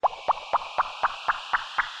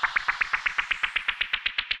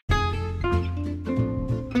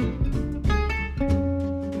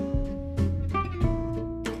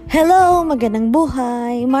Hello, magandang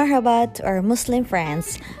buhay, marhaba to our Muslim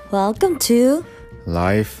friends. Welcome to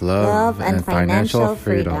Life, love, and financial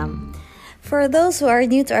freedom. For those who are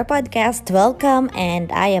new to our podcast, welcome,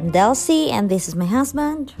 and I am Delcy, and this is my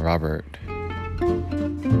husband, Robert.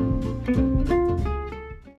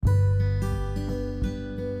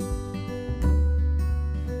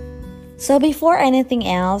 So before anything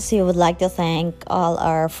else, we would like to thank all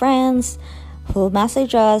our friends who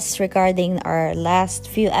messaged us regarding our last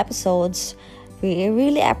few episodes. We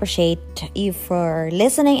really appreciate you for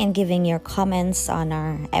listening and giving your comments on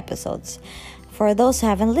our episodes. For those who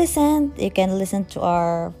haven't listened, you can listen to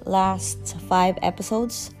our last 5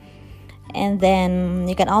 episodes. And then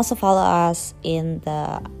you can also follow us in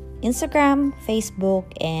the Instagram, Facebook,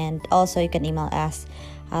 and also you can email us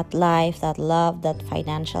at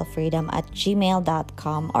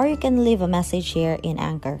life.love.financialfreedom@gmail.com, or you can leave a message here in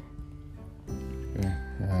Anchor.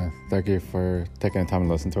 Thank you for taking the time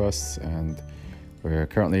to listen to us, and we're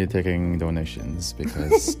currently taking donations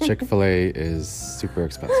because Chick-fil-A is super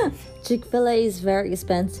expensive. Chick-fil-A is very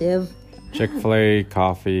expensive. Chick-fil-A,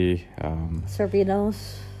 coffee,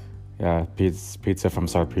 Sorbinos. pizza from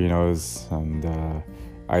Sarpino's, and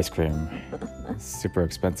ice cream. Super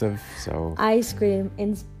expensive. So Ice cream,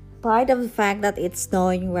 in spite of the fact that it's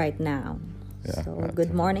snowing right now. Yeah, So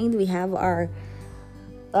good morning. We have our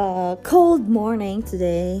cold morning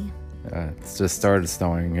today. it's just started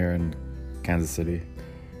snowing here in Kansas City.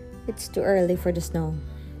 It's too early for the snow,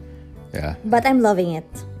 Yeah, but I'm loving it.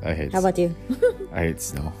 I hate. How about you? I hate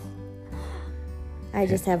snow. I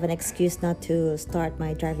just have an excuse not to start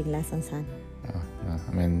my driving lessons, son.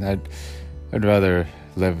 I mean, I'd rather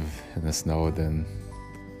live in the snow than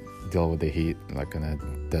deal with the heat, like in a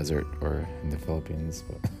desert or in the Philippines.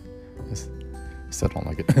 But I still don't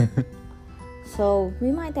like it. So we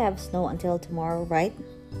might have snow until tomorrow, right?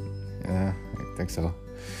 Yeah, I think so.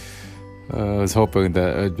 I was hoping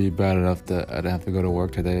that it would be bad enough that I'd have to go to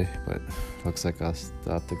work today, but looks like I'll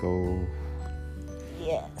still have to go.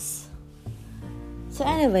 Yes. So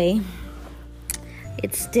anyway,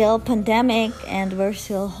 it's still pandemic and we're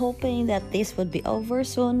still hoping that this would be over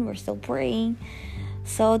soon. We're still praying.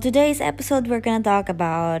 So today's episode, we're gonna talk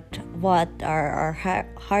about what are our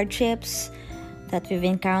hardships that we've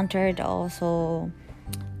encountered, also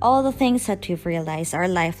all the things that we've realized, our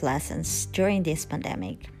life lessons during this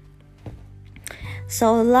pandemic.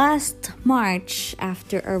 So last March,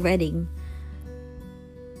 after our wedding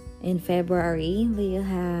in February, we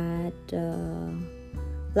had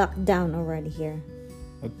lockdown already here.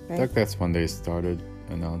 I think that's when they started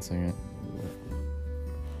announcing it.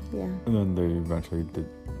 Yeah. And then they eventually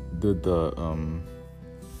did the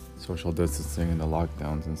social distancing and the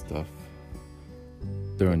lockdowns and stuff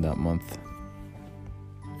during that month.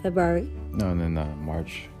 February? No, and then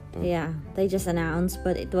March. Yeah, they just announced,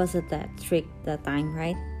 but it wasn't that strict that time,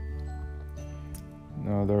 right?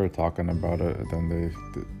 No, they were talking about it. Then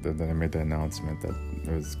they made the announcement that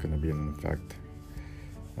it was going to be in effect,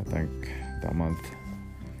 I think, that month.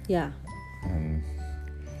 Yeah. And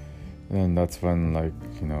then that's when, like,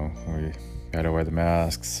 we had to wear the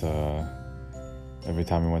masks. Every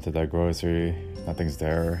time we went to that grocery, nothing's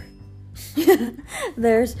there.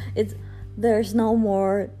 There's no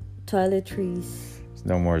more toiletries. There's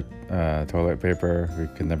no more toilet paper. We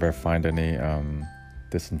could never find any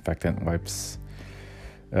disinfectant wipes.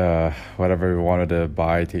 Whatever we wanted to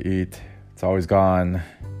buy to eat, it's always gone.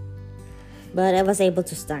 But I was able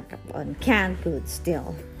to stock up on canned food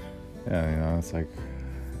still. Yeah, it's like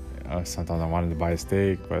sometimes I wanted to buy a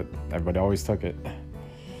steak, but everybody always took it.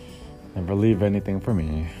 Never leave anything for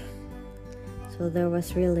me. So there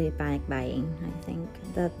was really panic buying, I think,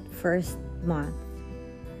 that first month.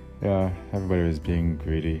 Yeah, everybody was being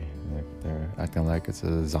greedy. Like they're acting like it's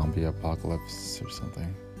a zombie apocalypse or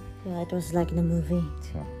something. Yeah, it was like in a movie.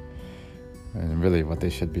 So, and really what they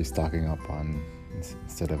should be stocking up on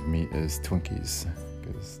instead of meat is Twinkies,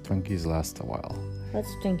 because Twinkies last a while.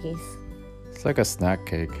 What's Twinkies? It's like a snack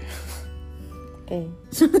cake. Okay.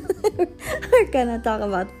 We're gonna talk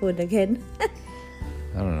about food again.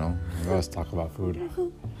 I don't know. We always talk about food.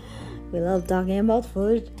 We love talking about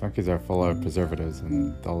food. Twinkies are full of preservatives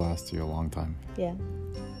and they'll last you a long time. Yeah.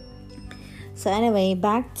 So anyway,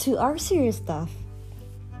 back to our serious stuff.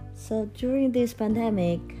 So during this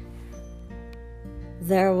pandemic,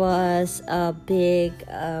 there was a big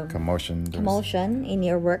Commotion in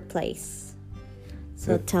your workplace.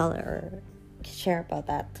 So tell or share about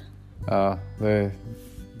that.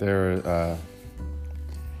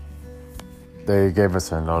 They gave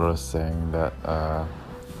us a notice saying that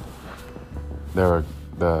the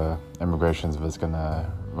immigrations was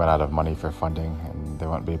gonna run out of money for funding and they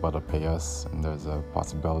won't be able to pay us, and there's a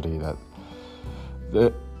possibility that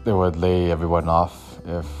they would lay everyone off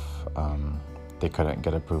if they couldn't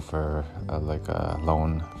get approved for like a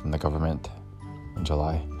loan from the government in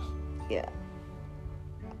July. Yeah.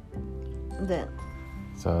 Then.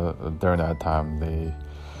 So during that time, they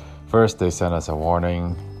sent us a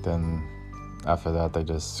warning. Then after that, they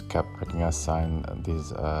just kept making us sign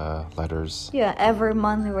these letters. Yeah, every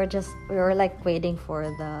month we were like waiting for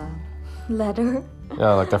the letter.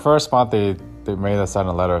 Yeah, like the first month they made us sign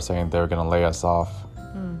a letter saying they were gonna lay us off.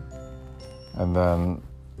 And then,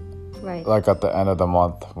 right, like at the end of the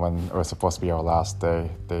month when it was supposed to be our last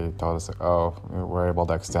day, they told us, "Oh, we're able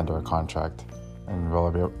to extend our contract, and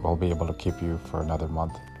we'll be able to keep you for another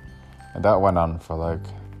month." And that went on for like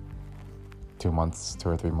 2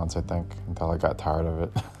 or 3 months, I think, until I got tired of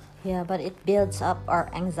it. Yeah, but it builds up our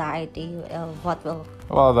anxiety of what will.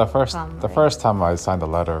 Well, the first time I signed the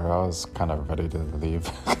letter, I was kind of ready to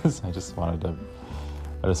leave because I just wanted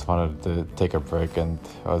to take a break, and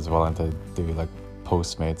I was willing to do like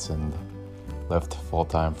Postmates and Lyft full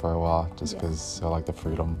time for a while just because I like the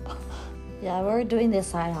freedom. Yeah, we're doing the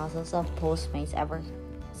side hustles of Postmates ever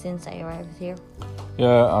since I arrived here.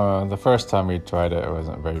 Yeah, the first time we tried it, it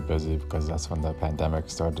wasn't very busy because that's when the pandemic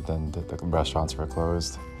started and the restaurants were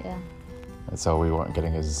closed. Yeah. And so we weren't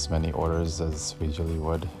getting as many orders as we usually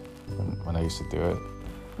would when I used to do it.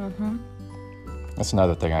 Mm-hmm. That's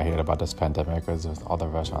another thing I hate about this pandemic is all the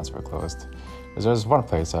restaurants were closed. Because there was one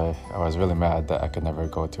place I was really mad that I could never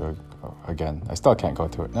go to again. I still can't go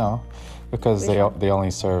to it now because they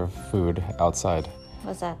only serve food outside.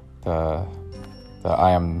 What's that? The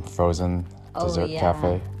I Am Frozen Dessert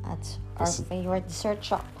Cafe. That's our favorite dessert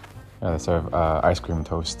shop. Yeah, they serve ice cream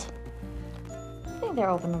toast. I think they're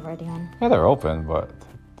open already, hon. Yeah, they're open, but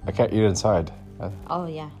I can't eat inside. Oh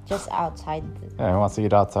yeah, just outside. Yeah, I want to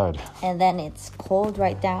eat outside. And then it's cold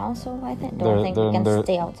right now, so I don't think we can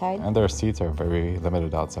stay outside. And their seats are very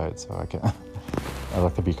limited outside, so I can't. I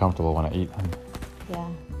like to be comfortable when I eat. Yeah.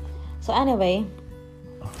 So anyway,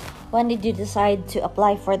 when did you decide to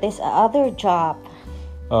apply for this other job?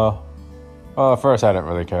 Well, at first I didn't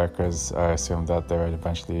really care because I assumed that they would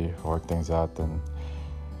eventually work things out, and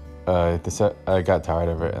I got tired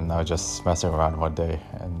of it, and I was just messing around one day,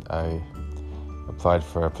 and I applied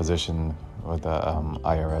for a position with the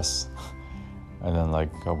IRS, and then like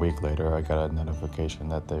a week later I got a notification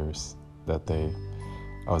that I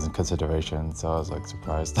was in consideration, so I was like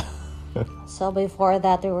surprised. So before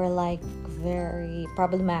that we were like very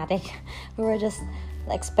problematic. We were just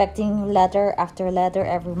expecting letter after letter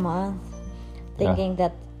every month, thinking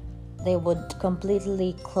that they would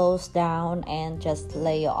completely close down and just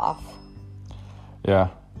lay off. Yeah.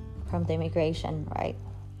 From the immigration, right?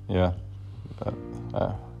 Yeah.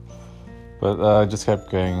 But I just kept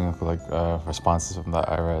getting like responses from the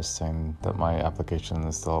IRS saying that my application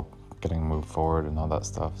is still getting moved forward and all that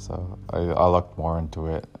stuff. So I looked more into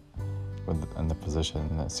it in the position,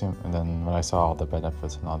 and then when I saw all the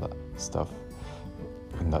benefits and all that stuff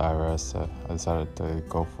in the IRS, I decided to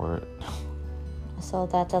go for it. So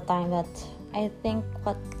that's the time that I think,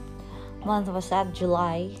 what month was that?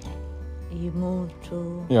 July. You moved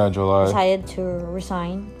to... Yeah, July. Decided to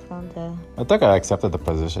resign from the... I think I accepted the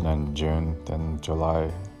position in June. Then July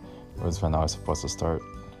was when I was supposed to start.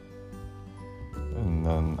 And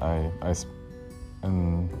then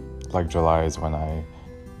in like July is when I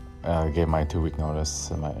gave my 2-week notice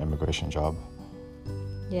in my immigration job.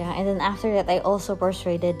 Yeah, and then after that, I also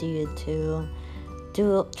persuaded you to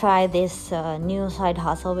try this new side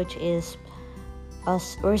hustle, which is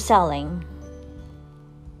us reselling.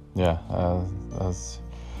 Yeah,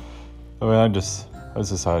 I just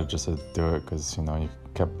decided just to do it because you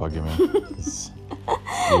kept bugging me because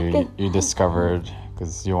you discovered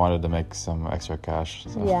because you wanted to make some extra cash.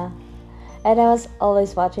 So. Yeah, and I was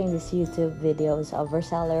always watching these YouTube videos of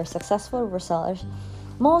resellers, successful resellers.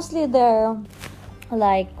 Mostly they're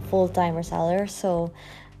like full-time resellers, so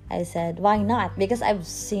I said, why not? Because I've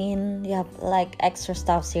seen you have like extra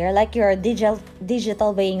stuffs here, like your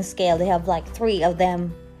digital weighing scale. They have like 3 of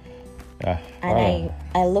them. Yeah. And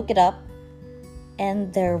I look it up,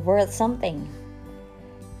 and they're worth something.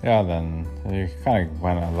 Yeah, then you kind of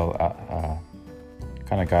went a little, got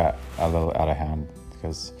a little out of hand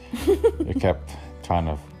because you kept trying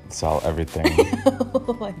to sell everything.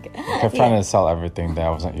 Oh my god! You kept trying to sell everything that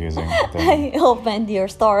I wasn't using. I opened your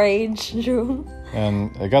storage room,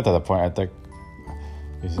 and it got to the point I think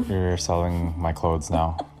you're selling my clothes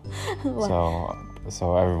now.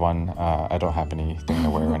 So everyone, I don't have anything to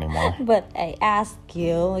wear anymore. But I asked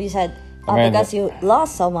you. You said because you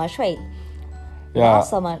lost so much weight. Yeah. lost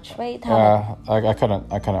so much weight. Yeah, I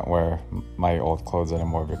couldn't wear my old clothes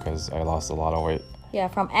anymore because I lost a lot of weight. Yeah,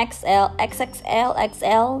 from XL, XXL,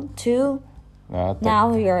 XL to Yeah, I think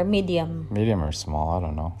now you're medium. medium or small, I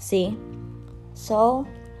don't know. See? So,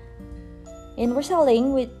 in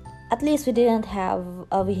reselling, at least we didn't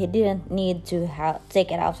need to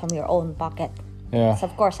take it out from your own pocket. Yeah, So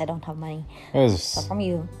of course I don't have money. it was. So from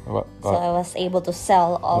you. But, So I was able to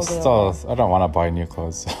sell all the still, I don't want to buy new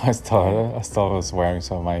clothes. I still was wearing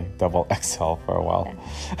some of my double XL for a while,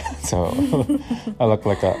 so I look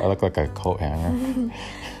like a coat hanger.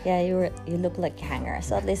 Yeah, you look like a hanger.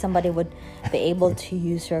 So at least somebody would be able to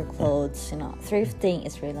use your clothes. Thrifting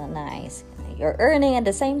is really nice. You're earning at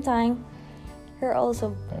the same time. You're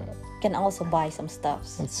also can also buy some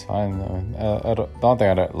stuffs. It's fine. The only thing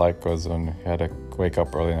I didn't like was when you had to wake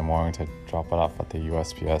up early in the morning to drop it off at the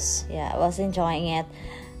USPS. Yeah, I was enjoying it.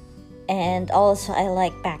 And also I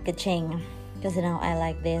like packaging because I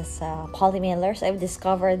like this poly mailers. I've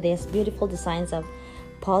discovered these beautiful designs of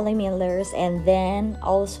poly mailers, and then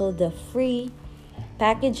also the free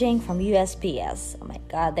packaging from USPS. Oh my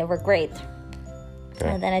god, they were great. Okay.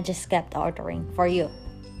 And then I just kept ordering for you.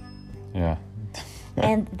 Yeah.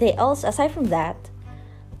 And they also, aside from that,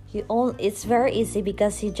 it's very easy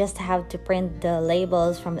because you just have to print the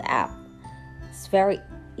labels from the app. It's very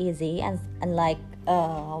easy, and unlike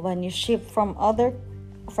when you ship from other,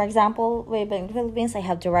 for example, way back in the Philippines, I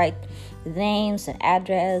have to write the names and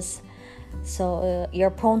address, so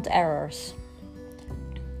you're prone to errors.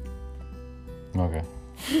 Okay.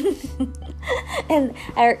 And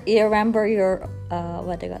you remember your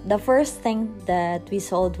the first thing that we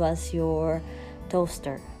sold was your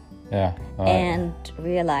toaster. Yeah. And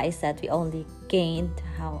realized that we only gained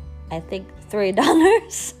I think $3.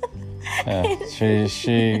 Yeah.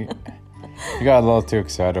 She got a little too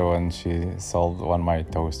excited when she sold one of my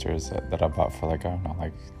toasters that I bought for like, I don't know,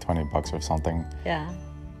 like $20 or something. Yeah.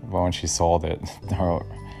 But when she sold it,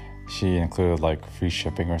 she included like free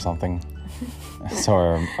shipping or something. So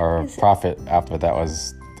our profit after that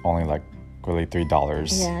was only like really $3.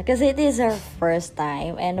 Yeah, because it is our first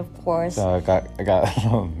time, and of course. So I got a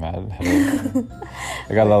little mad.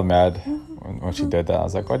 I got a little mad when she did that. I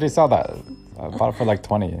was like, "Why did you sell that? I bought it for like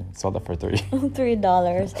 20. Sold it for $3."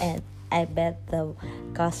 $3, and I bet the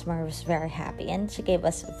customer was very happy, and she gave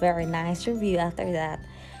us a very nice review after that.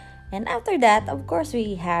 And after that, of course,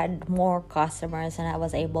 we had more customers, and I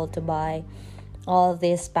was able to buy all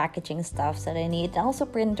these packaging stuff that I need, and also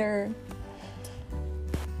printer.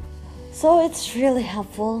 So it's really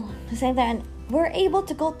helpful. At the same time, we're able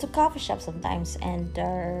to go to coffee shops sometimes and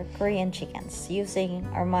Korean chickens using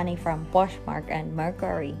our money from Poshmark and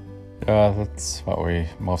Mercury. Yeah, that's what we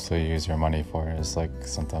mostly use our money for. Is like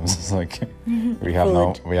sometimes it's like we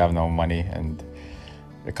have no money, and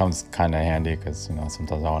it comes kind of handy because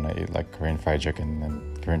sometimes I want to eat like Korean fried chicken,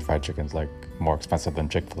 and Korean fried chicken is like more expensive than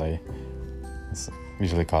Chick-fil-A. It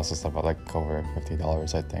usually costs us about like over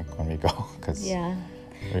 $50, I think, when we go, because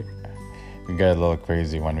we get a little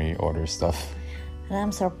crazy when we order stuff. And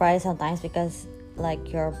I'm surprised sometimes because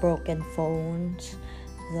like your broken phones,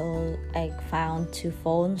 though I found 2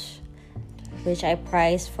 phones which I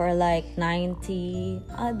priced for like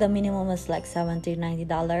 $90. The minimum was like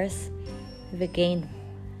 $70-$90. We gained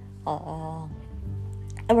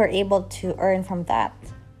were able to earn from that.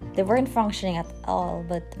 They weren't functioning at all,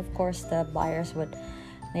 but of course the buyers would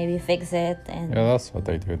maybe fix it, and yeah, that's what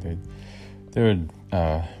they do. They would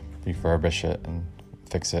refurbish it and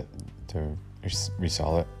fix it to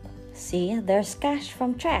resell it. See, there's cash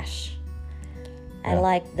from trash. Yeah. I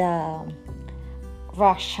like the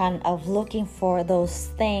rush of looking for those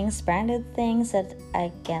things, branded things that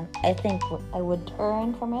I think I would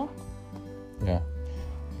earn from it. Yeah.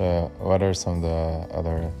 What are some of the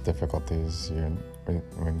other difficulties you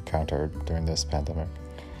encountered during this pandemic?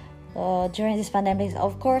 During this pandemic,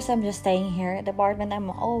 of course, I'm just staying here at the apartment. I'm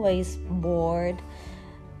always bored,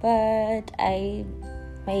 but I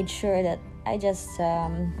made sure that I just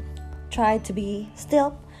try to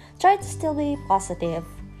still be positive.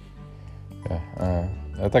 Yeah,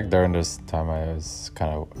 I think during this time I was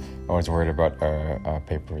always worried about our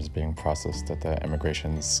papers being processed at the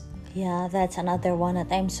immigrations. Yeah, that's another one that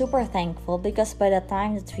I'm super thankful, because by the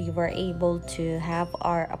time that we were able to have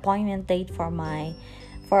our appointment date for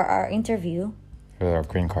our interview, For our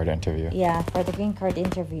green card interview. yeah, for the green card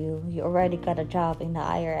interview, you already got a job in the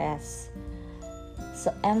IRS.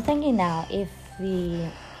 So I'm thinking now, if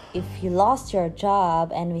you lost your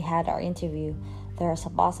job and we had our interview, there's a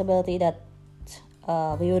possibility that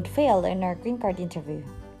we would fail in our green card interview.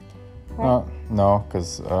 right? No,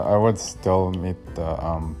 because I would still meet the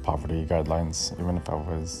poverty guidelines even if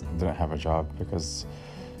didn't have a job because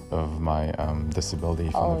of my disability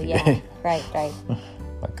from the VA. Yeah, right.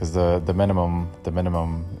 Because the minimum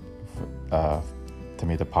to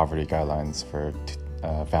meet the poverty guidelines for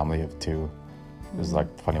family of two is like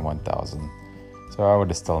 21,000. So I would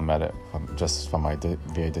have still met it just from my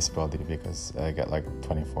VA disability because I get like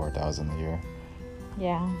 24,000 a year.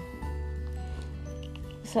 Yeah.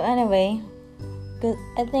 So anyway,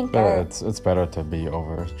 I think it's better to be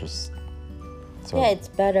over just. So, yeah, it's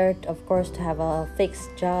better, of course, to have a fixed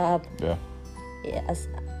job. Yeah. Yes,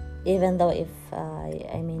 even though if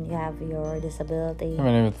you have your disability. I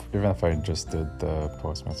mean, even if I just did the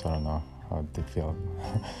Postmates, I don't know how they feel.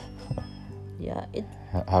 Yeah,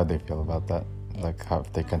 how they feel about that, like how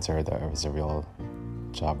if they consider that as a real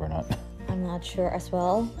job or not. I'm not sure as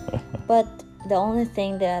well. But the only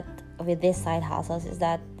thing that with this side hustles is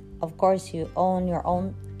that, of course, you own your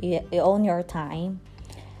own. You own your time.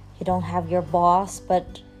 You don't have your boss,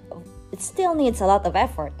 but it still needs a lot of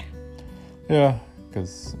effort. Yeah,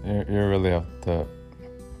 because you really have to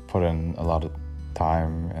put in a lot of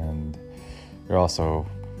time, and you're also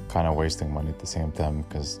kind of wasting money at the same time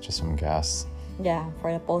because just some gas. Yeah,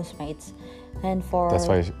 for the Postmates, and for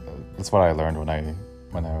that's what I learned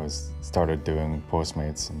when I started doing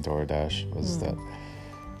Postmates and DoorDash was that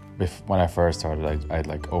when I first started, I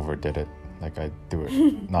like overdid it. Like I do it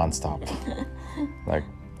nonstop. Like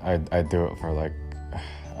I do it for like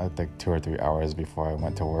I think 2 or 3 hours before I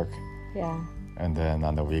went to work. Yeah. And then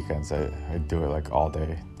on the weekends I do it like all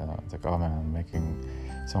day. Then I was like, oh man, I'm making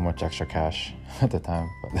so much extra cash at the time.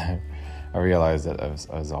 But then I realized that I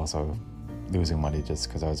was also losing money just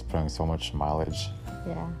because I was putting so much mileage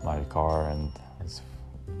in my car and I was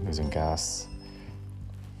losing gas.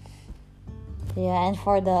 Yeah, and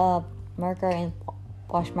for the Mercury and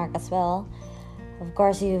Poshmark as well, of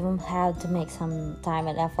course you have to make some time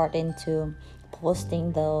and effort into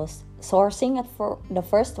posting those sourcing. For the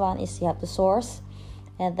first one is you have to source,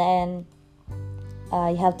 and then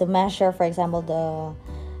you have to measure, for example, the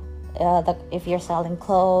if you're selling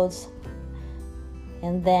clothes,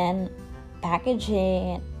 and then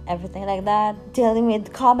packaging, everything like that, dealing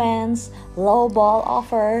with comments, lowball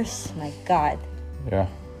offers. My God. Yeah.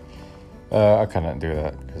 I couldn't do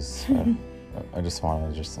that because I just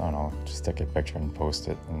want to I don't know, just take a picture and post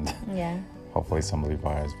it and hopefully somebody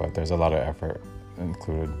buys. But there's a lot of effort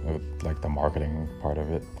included with like the marketing part of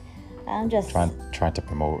it. I'm just trying to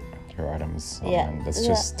promote your items. And that's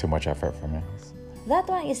just too much effort for me. That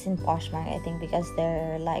one is in Poshmark, I think, because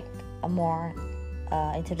they're like a more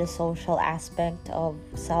into the social aspect of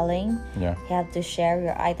selling. Yeah. You have to share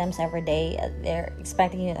your items every day. They're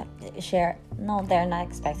expecting you to share. No, they're not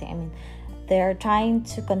expecting. I mean, they're trying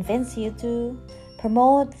to convince you to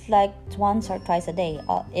promote like once or twice a day.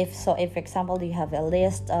 If for example, you have a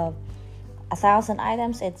list of 1,000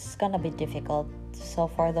 items, it's gonna be difficult. So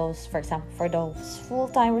for those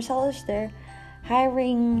full-time resellers, they're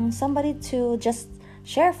hiring somebody to just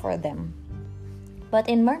share for them. But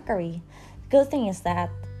in Mercury, good thing is that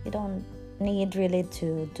you don't need really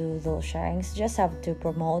to do those sharings. You just have to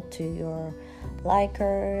promote to your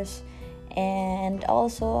likers. And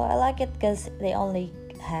also I like it because they only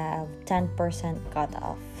have 10% cut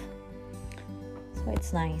off, so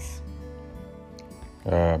it's nice.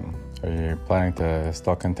 Are you planning to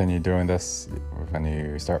still continue doing this when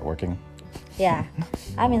you start working? Yeah.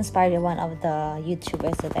 I'm inspired by one of the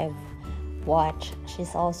YouTubers that I've watched.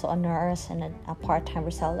 She's also a nurse and a part-time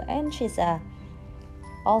reseller, and she's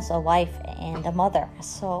also a wife and a mother,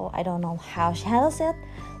 so I don't know how she handles it.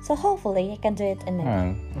 So hopefully I can do it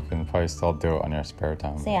you can probably still do it on your spare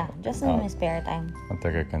time. So yeah, just in my spare time. I don't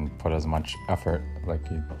think I can put as much effort like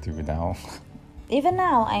you do now. Even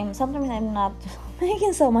now, sometimes I'm not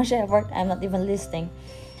making so much effort. I'm not even listing,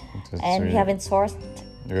 and we haven't sourced.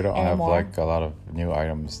 You don't anymore. have like a lot of new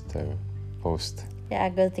items to post. Yeah,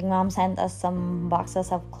 good thing Mom sent us some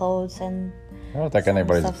boxes of clothes, and I don't think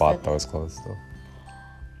anybody's bought those clothes though.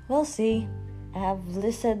 We'll see. I have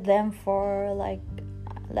listed them for like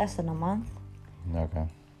less than a month. Okay.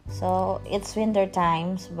 So it's winter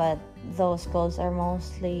times, but those clothes are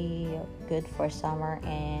mostly good for summer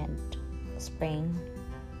and spring.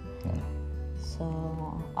 Yeah.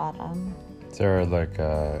 So autumn. Is there like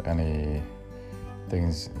any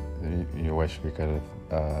things you wish we could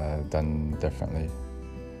have done differently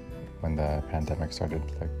when the pandemic started?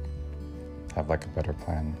 Like have like a better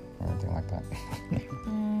plan or anything like that?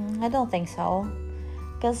 I don't think so,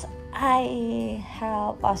 because I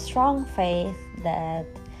have a strong faith that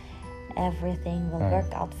everything will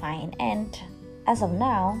work out fine. And as of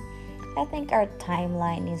now, I think our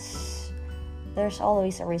timeline is, there's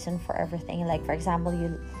always a reason for everything. Like, for example,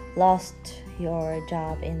 you lost your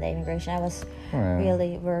job in the immigration. We're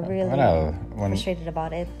really when frustrated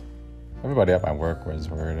about it. everybody at my work was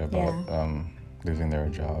worried about losing their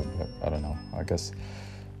job, but I don't know. I guess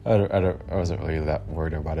I wasn't really that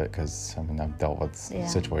worried about it because I've dealt with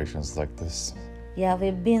situations like this. Yeah,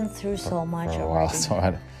 we've been through so much for a already. while, so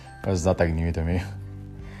it was nothing new to me.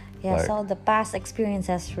 Yeah, so the past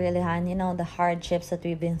experiences really, Han, the hardships that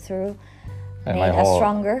we've been through And made us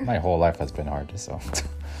stronger. My whole life has been hard, so.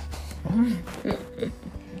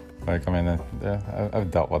 Like,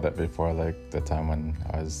 I've dealt with it before, like the time when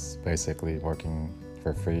I was basically working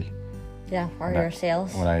for free. Yeah, for your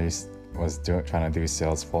sales. When I was trying to do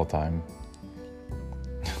sales full time.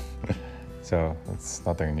 So it's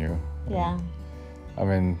nothing new. Yeah.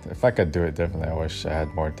 If I could do it differently, I wish I had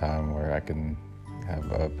more time where I can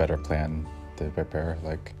have a better plan to prepare,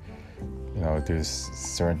 like, do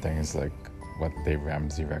certain things like what Dave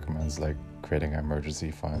Ramsey recommends, like creating an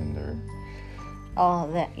emergency fund or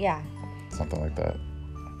something like that.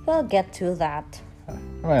 We'll get to that.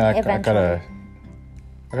 I could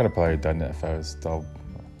have probably done it if I was still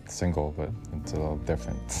single, but it's a little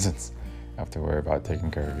different since I have to worry about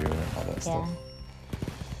taking care of you and all that stuff.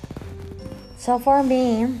 So for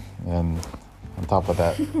me, and on top of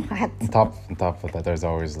that, there's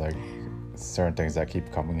always like certain things that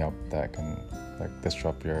keep coming up that can like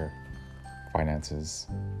disrupt your finances.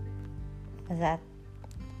 Is that?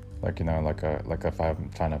 Like like if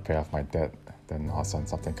I'm trying to pay off my debt, then all of a sudden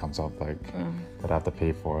something comes up like that I have to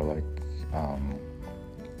pay for, like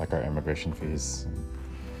our immigration fees,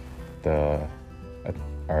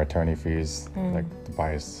 our attorney fees, like to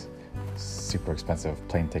buy his super expensive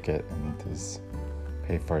plane ticket and his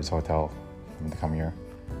pay for his hotel to come here.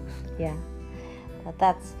 Yeah, but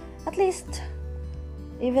that's at least,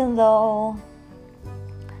 even though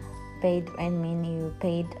you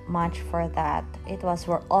paid much for that, it was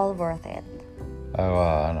all worth it. Oh,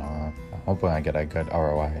 I don't know. I'm hoping I get a good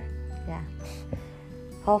ROI. Yeah.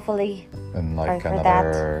 Hopefully. In like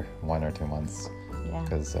another 1 or 2 months. Yeah.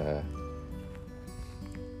 Because.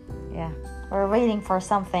 We're waiting for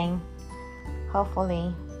something.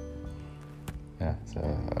 Hopefully. Yeah. So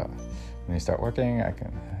when you start working, you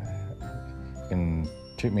can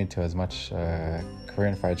treat me to as much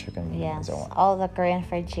Korean fried chicken as I want. All the Korean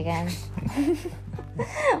fried chicken.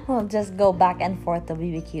 We'll just go back and forth to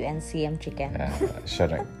BBQ and CM chicken. Yeah, I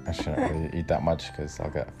shouldn't really eat that much because I'll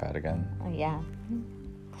get fat again. Yeah.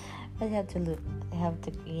 But you have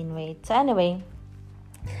to gain weight. So anyway,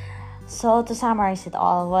 so to summarize it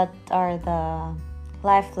all, what are the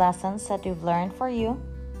life lessons that you've learned for you?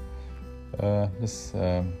 Just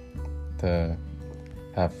to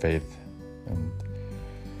have faith and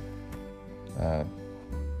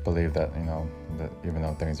believe that that even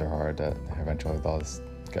though things are hard, that eventually they'll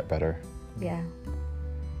get better. Yeah.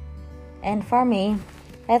 And for me,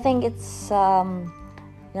 I think it's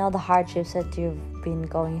the hardships that you've been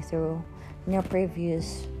going through in your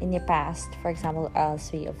past. For example,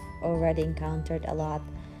 us, we have already encountered a lot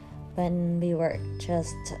when we were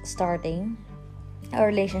just starting our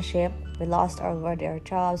relationship. We lost our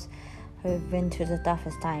jobs. We've been through the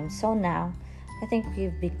toughest times. So now I think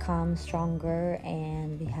we've become stronger,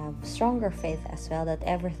 and we have stronger faith as well that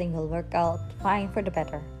everything will work out fine for the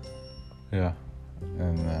better. Yeah.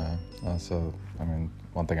 And also,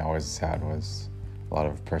 one thing I always had was a lot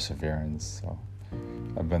of perseverance. So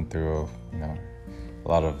I've been through, a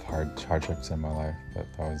lot of hardships in my life, but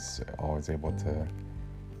I was always able to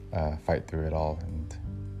fight through it all and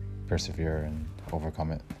persevere and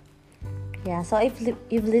overcome it. Yeah, so if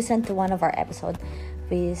you've listened to one of our episodes,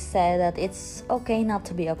 we said that it's okay not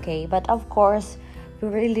to be okay, but of course we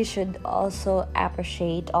really should also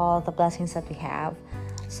appreciate all the blessings that we have.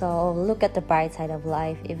 So look at the bright side of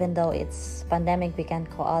life. Even though it's pandemic, we can't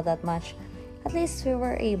go out that much, at least we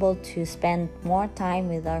were able to spend more time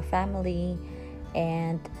with our family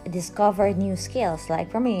and discover new skills.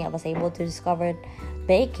 Like for me, I was able to discover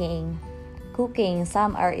baking, cooking.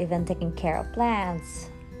 Some are even taking care of plants,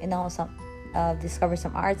 discover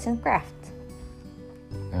some arts and craft.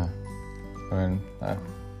 Yeah,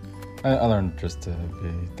 I learned just to be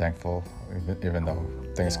thankful, even though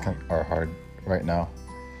things are hard right now.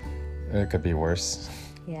 It could be worse.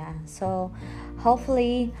 Yeah, so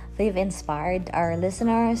hopefully we've inspired our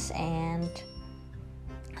listeners, and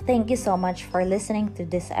thank you so much for listening to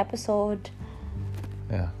this episode.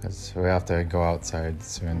 Yeah, because we have to go outside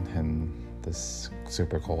soon in this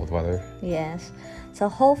super cold weather. Yes, so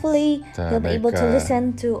hopefully you'll be able to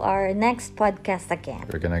listen to our next podcast again.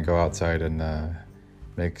 We're gonna go outside and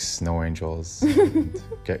make snow angels and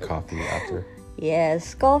get coffee after.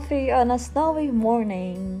 Yes, coffee on a snowy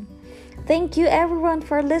morning. Thank you everyone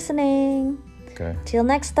for listening. Okay. Till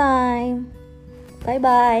next time.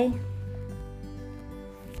 Bye-bye.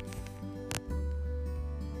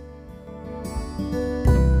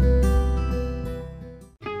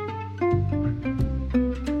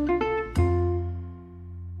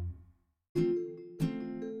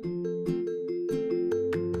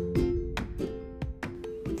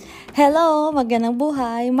 Hello, magandang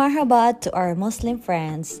buhay, marhaba to our Muslim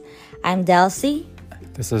friends. I'm Delcy.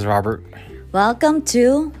 This is Robert. Welcome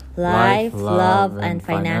to Life, Love, and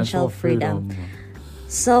Financial Freedom.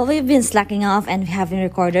 So we've been slacking off and we haven't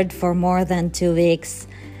recorded for more than 2 weeks.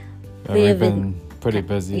 We've been pretty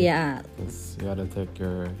busy. Yeah. You gotta take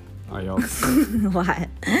your IELTS. What?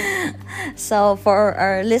 So for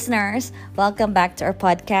our listeners, welcome back to our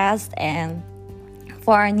podcast. And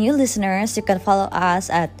for our new listeners, you can follow us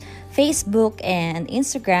at Facebook and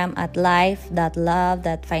Instagram at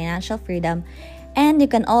life.love.financialfreedom. And you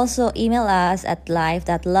can also email us at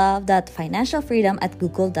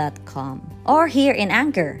life.love.financialfreedom@google.com or here in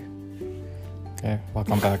Anchor. Okay,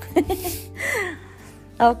 welcome back.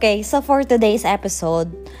 Okay, so for today's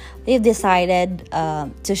episode, we've decided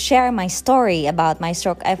to share my story about my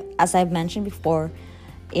stroke. As I've mentioned before,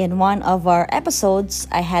 in one of our episodes,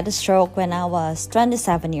 I had a stroke when I was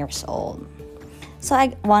 27 years old. So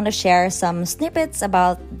I want to share some snippets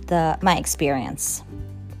about my experience.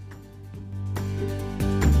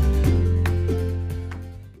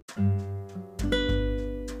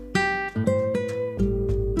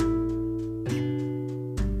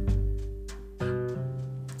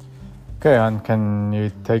 Okay, and can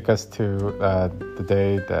you take us to the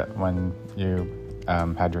day that when you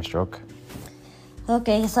had your stroke?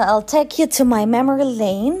 Okay, so I'll take you to my memory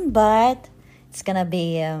lane, but it's gonna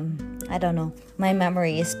be, I don't know, my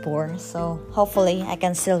memory is poor, so hopefully I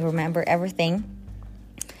can still remember everything.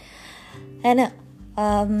 And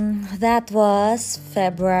that was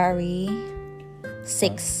February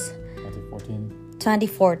 6,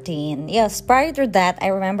 2014. Yes, prior to that, I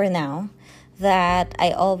remember now that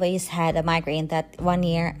I always had a migraine. That 1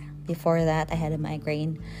 year before that, I had a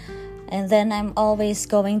migraine. And then I'm always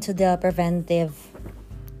going to the preventive,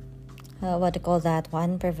 what do you call that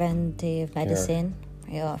one? Preventive medicine.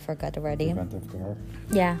 Yeah, I forgot already. Preventive care.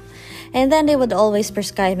 Yeah. And then they would always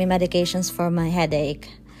prescribe me medications for my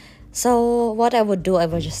headache. So what I would do, I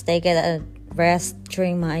would just take it a rest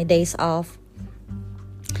during my days off.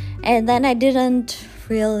 And then I didn't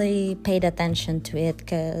really paid attention to it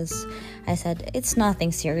because I said, it's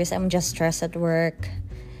nothing serious. I'm just stressed at work.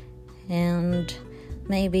 And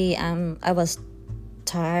maybe I was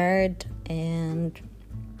tired and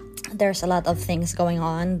there's a lot of things going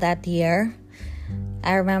on that year.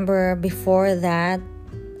 I remember before that,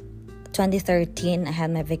 2013, I had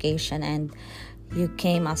my vacation and you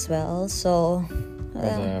came as well. So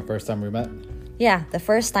That was the first time we met? yeah, the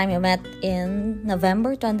first time we met in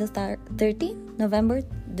November 2013,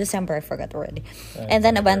 December, I forgot already. And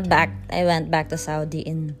then I went back to Saudi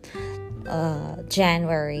in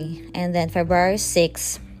January. And then February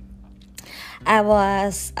 6th, I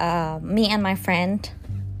was, me and my friend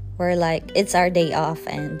were like, it's our day off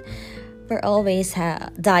and we're always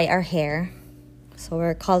dye our hair. So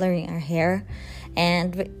we're coloring our hair.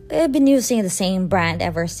 And we've been using the same brand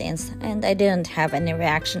ever since. And I didn't have any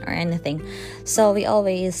reaction or anything. So we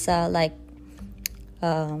always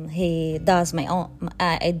he does my own.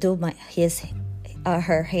 I do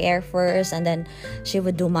her hair first, and then she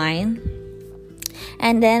would do mine.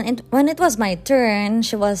 And then when it was my turn,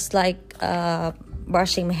 she was like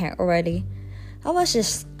brushing my hair already. I was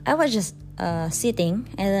just sitting,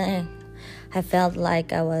 and then I felt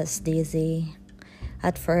like I was dizzy.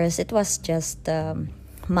 At first, it was just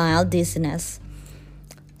mild dizziness.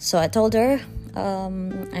 So I told her,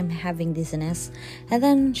 I'm having dizziness. And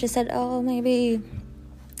then she said, oh, maybe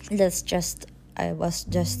I was just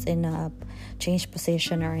in a change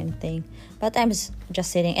position or anything. But I was just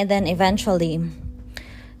sitting. And then eventually,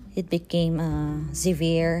 it became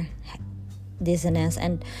severe dizziness.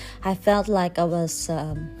 And I felt like I was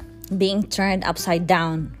being turned upside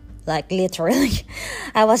down. Like literally.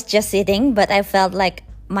 I was just sitting, but I felt like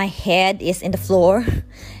my head is in the floor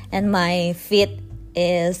and my feet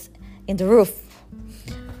is in the roof.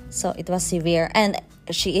 So it was severe. And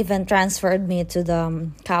she even transferred me to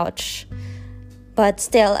the couch. But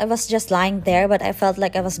still, I was just lying there, but I felt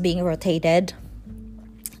like I was being rotated.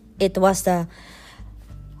 It was the,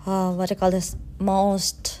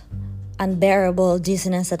 most unbearable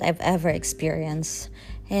dizziness that I've ever experienced.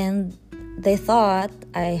 And they thought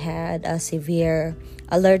I had a severe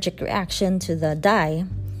allergic reaction to the dye.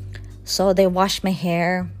 So they washed my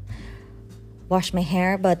hair,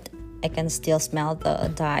 but I can still smell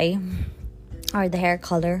the dye or the hair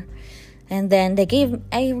color. And then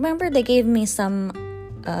I remember they gave me some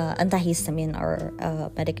antihistamine or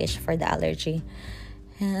medication for the allergy.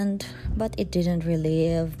 But it didn't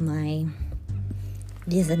relieve my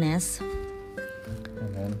dizziness.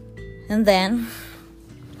 And then,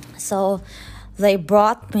 so they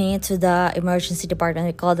brought me to the emergency department.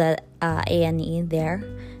 We call that A&E there.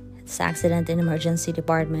 It's accident and emergency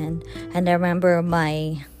department. And I remember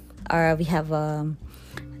we have a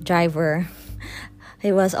driver.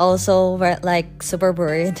 He was also like super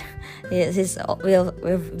worried.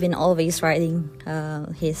 We've been always riding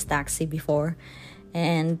his taxi before.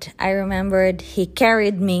 And I remembered he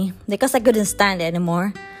carried me because I couldn't stand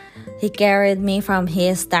anymore. He carried me from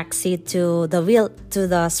his taxi to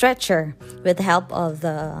the stretcher with the help of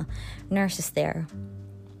the nurses there.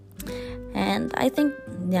 And I think,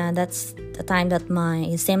 that's the time that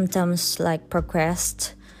my symptoms like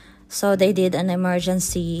progressed. So they did an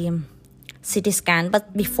emergency CT scan.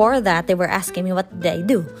 But before that, they were asking me what did I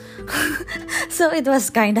do. So it was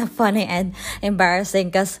kind of funny and embarrassing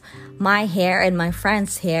because my hair and my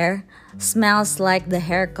friend's hair smells like the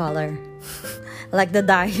hair color. Like the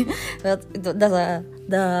dye.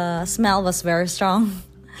 The smell was very strong.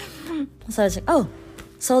 So I was like, oh,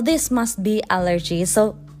 so this must be allergy.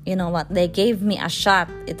 So you know what? They gave me a shot.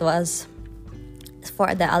 It was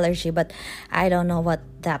for the allergy, but I don't know what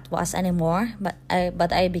that was anymore. But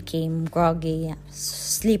I became groggy,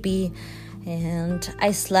 sleepy, and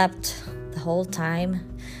I slept the whole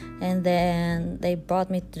time. And then they brought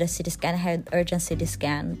me to the CT scan. I had urgent CT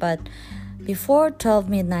scan, but before 12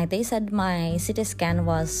 midnight, they said my CT scan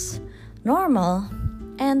was normal,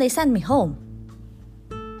 and they sent me home.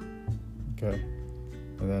 Okay.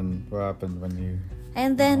 And then what happened when you...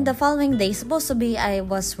 And then the following day, supposed to be I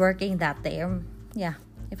was working that day.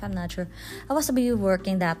 If I'm not sure. I was to be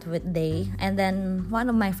working that day. And then one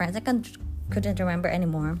of my friends, I couldn't remember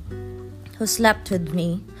anymore, who slept with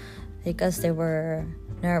me because they were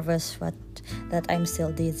nervous that I'm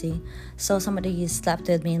still dizzy. So somebody slept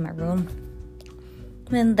with me in my room.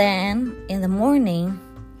 And then in the morning,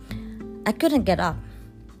 I couldn't get up.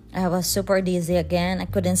 I was super dizzy again. I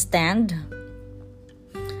couldn't stand.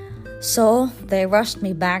 So they rushed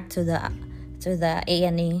me back to the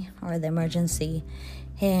A&E or the emergency.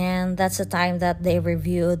 And that's the time that they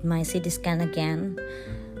reviewed my CT scan again.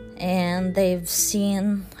 And they've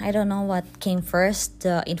seen, I don't know what came first,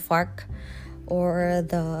 the infarct or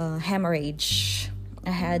the hemorrhage. I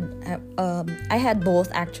had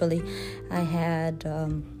both actually. I had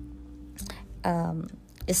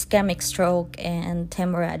ischemic stroke and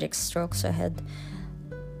hemorrhagic stroke.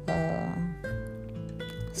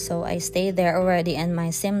 So I stayed there already, and my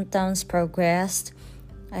symptoms progressed.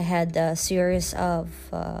 I had a series of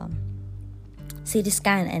CT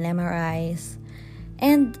scan and MRIs,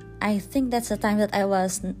 and I think that's the time that I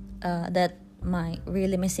was my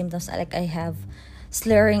symptoms, like I have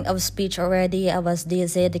slurring of speech already. I was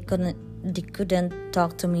dizzy. They couldn't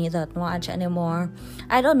talk to me that much anymore.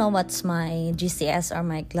 I don't know what's my GCS or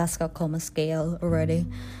my Glasgow Coma Scale already,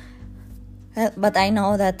 but I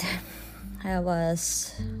know that I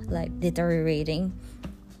was like deteriorating.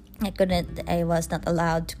 I was not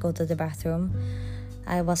allowed to go to the bathroom.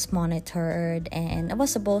 I was monitored, and I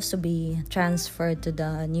was supposed to be transferred to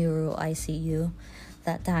the neuro ICU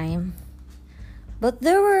that time. But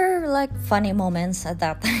there were like funny moments at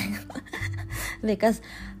that time because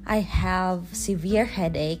I have severe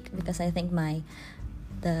headache because I think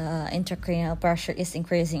the intracranial pressure is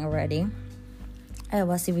increasing already. I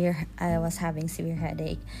was having severe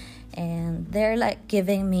headache, and they're like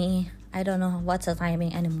giving me, I don't know what's the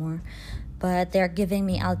timing anymore, but they're giving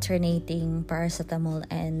me alternating paracetamol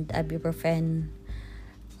and ibuprofen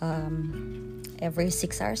every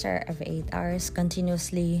 6 hours or every 8 hours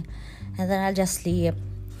continuously, and then I'll just sleep.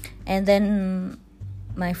 And then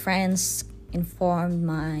my friends informed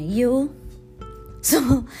you.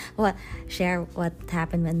 So share what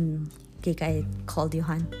happened when Kikay called you,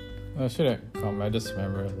 Han? I shouldn't come. I just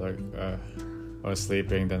remember I was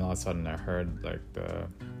sleeping, then all of a sudden I heard like the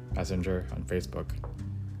messenger on Facebook,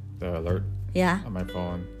 the alert on my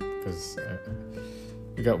phone, because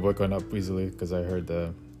I got woken up easily because I heard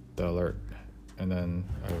the alert, and then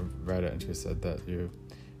I read it and she said that you're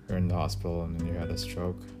in the hospital and then you had a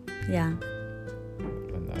stroke. Yeah.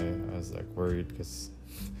 And I was like worried because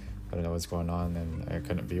I don't know what's going on and I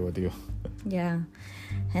couldn't be with you. Yeah.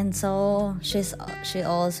 And so she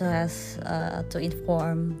also had to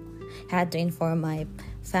inform my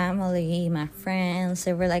family, my friends,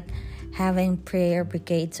 they were like having prayer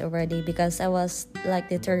brigades already because I was like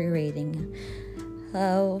deteriorating.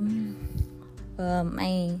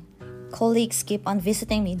 My colleagues keep on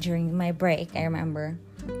visiting me during my break, I remember.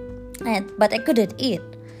 But I couldn't eat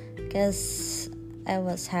because I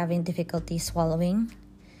was having difficulty swallowing.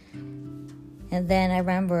 And then I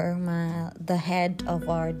remember the head of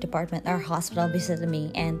our department, our hospital, visited me,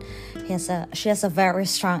 and she has a very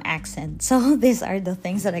strong accent. So these are the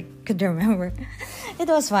things that I could remember. It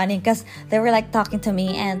was funny because they were like talking to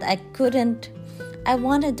me, and I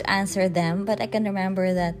wanted to answer them, but I can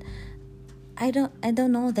remember that I don't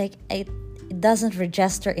know, like it doesn't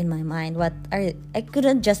register in my mind I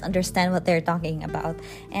couldn't just understand what they're talking about.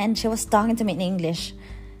 And she was talking to me in English,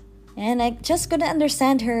 and I just couldn't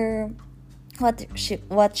understand her what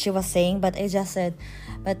she was saying, but I just said,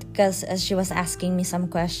 but because she was asking me some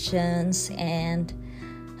questions, and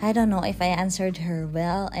I don't know if I answered her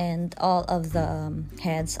well, and all of the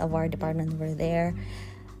heads of our department were there.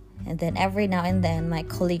 And then every now and then my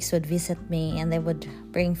colleagues would visit me and they would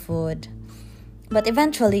bring food. But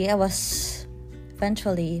eventually I was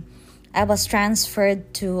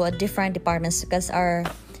transferred to a different departments because our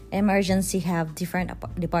emergency have different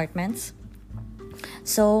departments.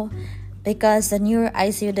 So because the neuro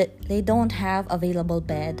ICU, they don't have available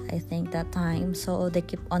bed, I think, that time. So they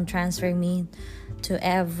keep on transferring me to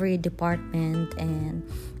every department, and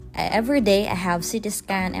every day I have CT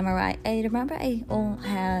scan, MRI. I remember I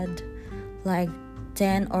had like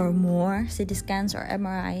 10 or more CT scans or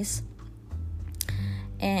MRIs.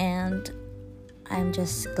 And I'm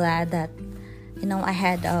just glad that, I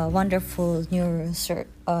had a wonderful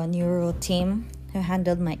neuro team who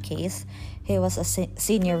handled my case. He was a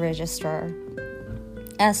senior registrar,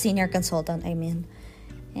 a senior consultant, I mean.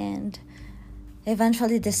 And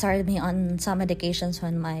eventually they started me on some medications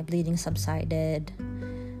when my bleeding subsided.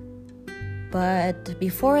 But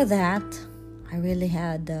before that, I really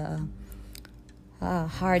had a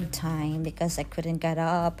hard time because I couldn't get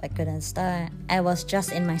up, I couldn't stand. I was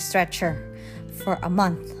just in my stretcher for a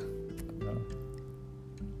month.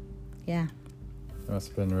 Yeah. It must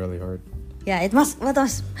have been really hard. Yeah, it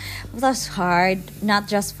was hard, not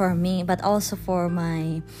just for me, but also for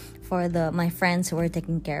my friends who were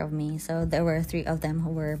taking care of me. So there were 3 of them who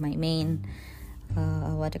were my main,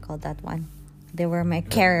 what do you call that one? They were my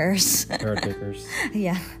carers. Caretakers.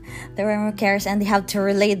 Yeah, they were my carers, and they have to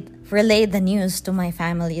relay the news to my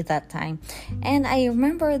family at that time. And I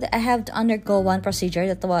remember that I had to undergo one procedure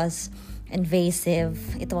that was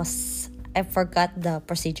invasive. I forgot the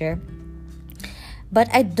procedure. But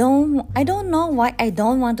I don't know why I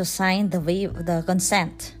don't want to sign the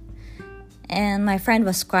consent. And my friend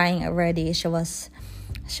was crying already. She was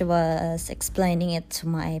explaining it to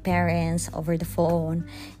my parents over the phone.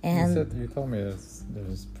 And you told me it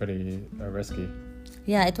was pretty risky.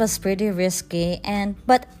 Yeah, it was pretty risky.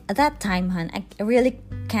 But at that time, hon, I really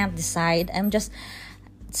can't decide. I'm just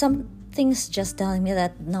some things just telling me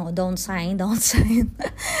that no, don't sign.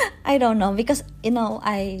 I don't know, because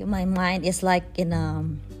my mind is like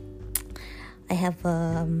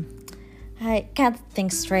I can't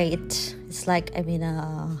think straight. It's like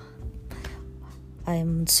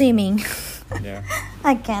I'm swimming. Yeah.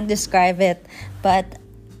 I can't describe it, but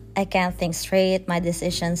I can't think straight. My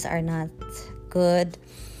decisions are not good,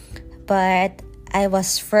 but I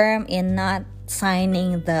was firm in not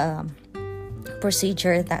signing the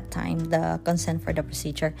procedure at that time, the consent for the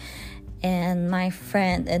procedure. And my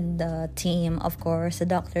friend and the team, of course, the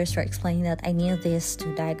doctors were explaining that I need this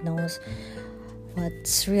to diagnose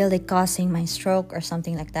what's really causing my stroke or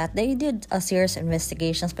something like that. They did a series of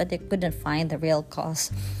investigations, but they couldn't find the real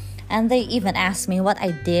cause. And they even asked me what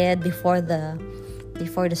I did before the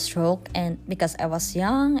stroke, and because I was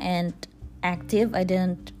young and active, I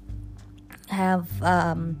didn't have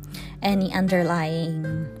any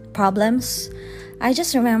underlying problems. I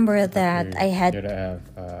just remember that I had... You didn't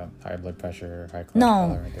have high blood pressure, high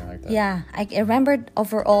cholesterol, or anything like that? Yeah, I remembered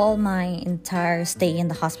overall my entire stay in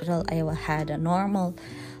the hospital, I had a normal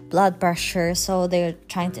blood pressure, so they're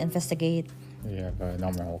trying to investigate. You have a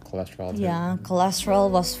normal cholesterol too? Yeah,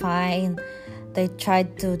 cholesterol was fine. They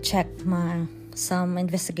tried to check some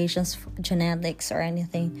investigations for genetics or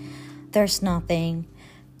anything. There's nothing.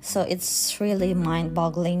 So it's really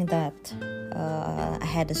mind-boggling that I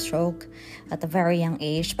had a stroke at a very young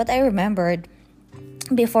age. But I remembered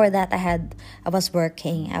before that I was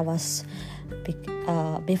working. I was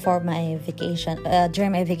before my vacation.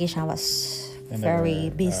 During my vacation, I was very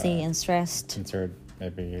busy and stressed. Considered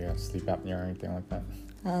maybe sleep apnea or anything like that?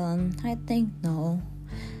 I think no.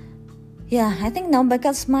 Yeah, I think no,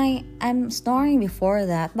 because I'm snoring before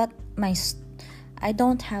that, but I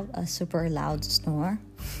don't have a super loud snore.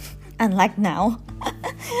 Unlike now.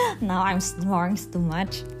 Now I'm snoring too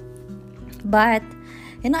much. But,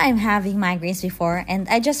 I'm having migraines before, and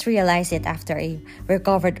I just realized it after I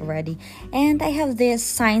recovered already. And I have these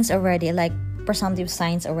signs already, like presumptive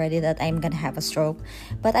signs already that I'm gonna have a stroke.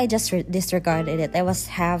 But I just disregarded it. I was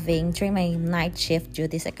having, during my night shift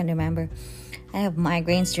duties, I can remember, I have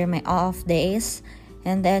migraines during my off days.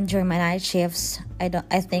 And then during my night shifts, I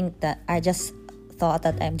think that I just thought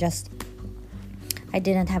that I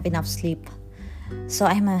didn't have enough sleep. So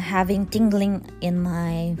I'm having tingling in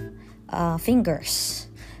my fingers.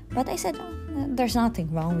 But I said, there's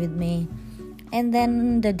nothing wrong with me. And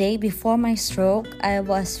then the day before my stroke, I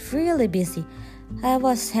was really busy. I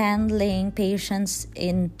was handling patients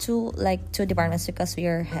in two departments, because we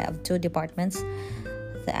have two departments,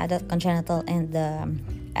 the adult congenital and the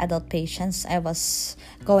adult patients. I was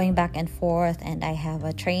going back and forth, and I have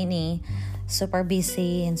a trainee, super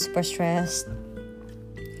busy and super stressed.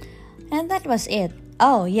 And that was it.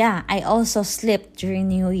 Oh yeah, I also slept during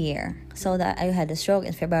New Year. So that I had a stroke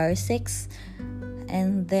in February 6th.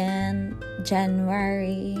 And then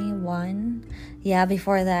January 1. Yeah,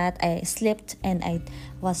 before that I slept, and I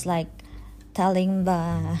was like telling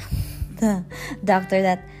the doctor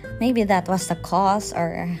that maybe that was the cause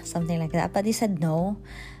or something like that. But he said no,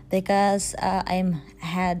 because I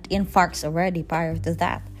had infarcts already prior to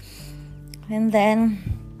that. And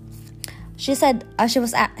then she said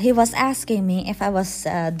he was asking me if I was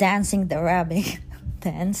dancing the Arabic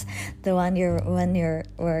dance, the one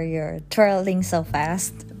where you're twirling so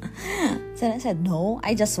fast. So I said no,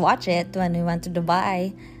 I just watched it when we went to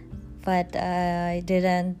Dubai, but I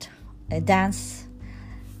didn't dance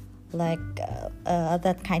like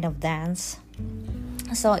that kind of dance.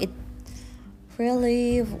 So it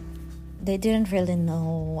really, they didn't really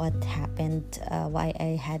know what happened, why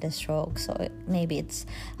I had a stroke. So maybe it's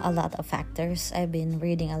a lot of factors. I've been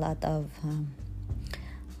reading a lot of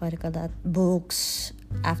books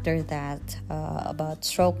after that about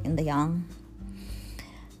stroke in the young.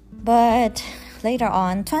 But later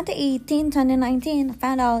on, 2018, 2019, I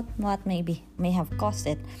found out what may have caused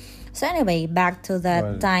it. So anyway, back to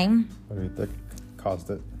that time. What do you think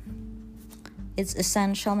caused it? It's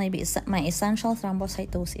essential, maybe it's my essential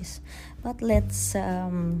thrombocytosis. But let's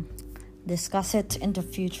discuss it in the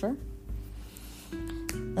future.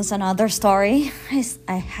 That's another story.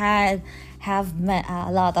 I have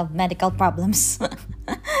a lot of medical problems.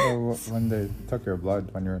 Well, when they took your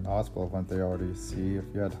blood when you were in the hospital, wouldn't they already see if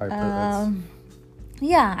you had high platelets?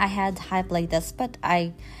 Yeah, I had high platelets, but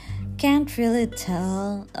I can't really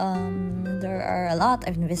tell. There are a lot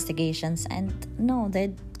of investigations, and no,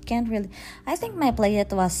 they can't really. I think my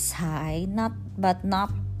platelet was high, not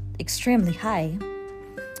extremely high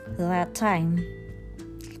at that time,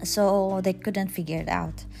 so they couldn't figure it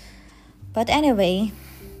out. But anyway,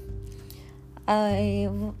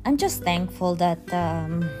 I'm just thankful that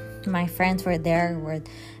my friends were there.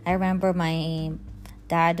 I remember my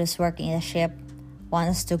dad was working a ship,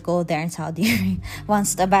 wants to go there in Saudi,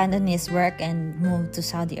 wants to abandon his work and move to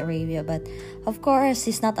Saudi Arabia. But of course,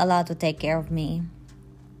 he's not allowed to take care of me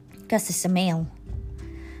because he's a male.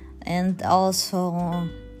 And also,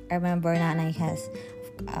 I remember Nanay has,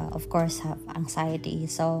 of course, have anxiety.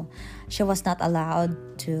 So she was not allowed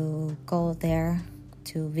to go there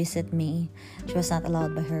to visit me. She was not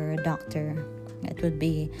allowed by her doctor. It would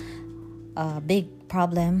be a big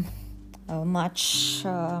problem, it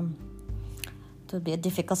would be a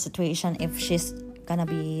difficult situation if she's gonna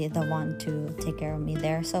be the one to take care of me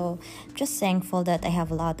there. So I'm just thankful that I have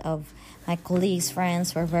a lot of my colleagues,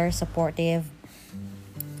 friends were very supportive.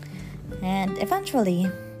 And eventually,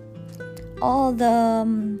 all the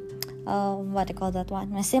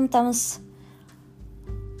my symptoms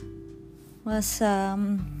was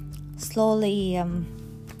I'm slowly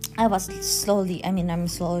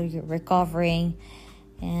recovering,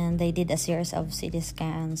 and they did a series of CT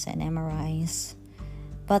scans and MRIs.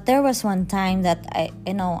 But there was one time that I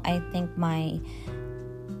think my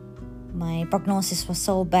prognosis was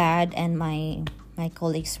so bad, and my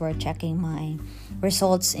colleagues were checking my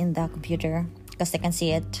results in the computer because they can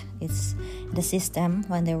see it. It's the system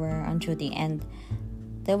when they were on duty, and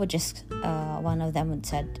they would just one of them would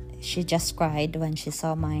said she just cried when she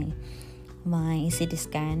saw my CT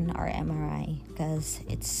scan or MRI because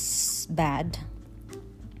it's bad.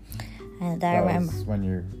 And I remember when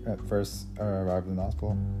you at first arrived in the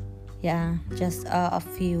hospital. Yeah, just a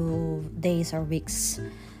few days or weeks,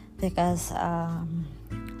 because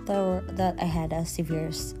that I had a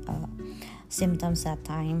severe symptoms that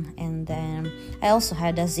time, and then I also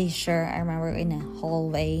had a seizure. I remember in a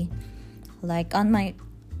hallway, like on my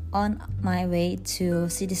on my way to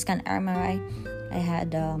CT scan MRI, I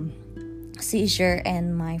had seizure,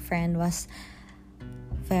 and my friend was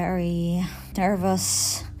very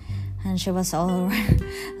nervous, and she was all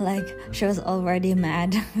she was already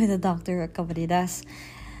mad with the doctor who accompanied us.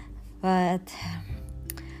 But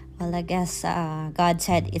well, I guess God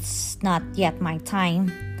said it's not yet my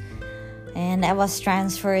time, and I was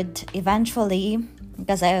transferred eventually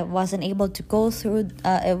because I wasn't able to go through.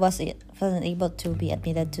 Wasn't able to be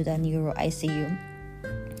admitted to the neuro ICU,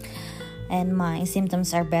 and my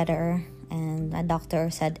symptoms are better. And the doctor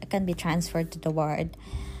said I can be transferred to the ward.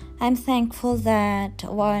 I'm thankful that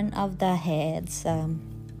one of the heads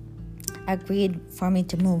agreed for me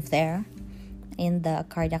to move there in the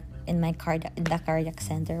cardiac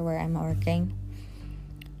center where I'm working.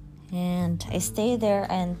 And I stayed there,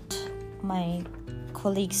 and my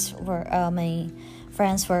colleagues were my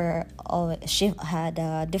friends were all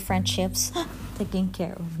had different shifts taking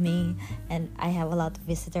care of me, and I have a lot of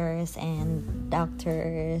visitors and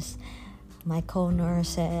doctors, my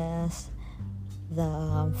co-nurses,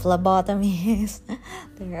 the phlebotomists.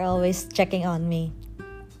 They're always checking on me.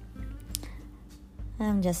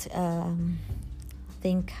 I'm just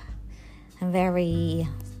think I'm very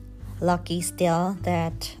lucky still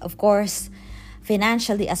that, of course,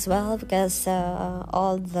 financially as well, because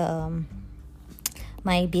all the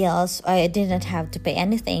my bills, I didn't have to pay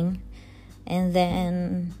anything. And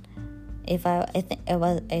then I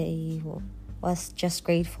was just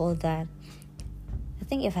grateful that I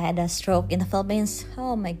think if I had a stroke in the Philippines,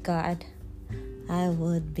 oh my God, I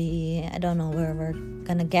don't know where we're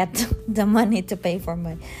gonna get the money to pay for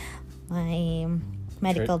my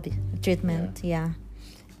medical treatment. Yeah.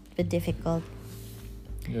 It's a bit difficult.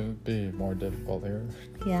 It would be more difficult here.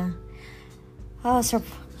 Yeah. Oh, so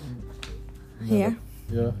here?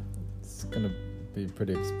 Yeah, it's gonna be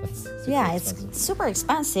pretty expensive. It's super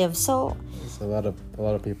expensive. So a lot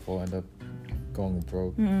of people end up going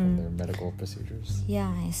broke from their medical procedures.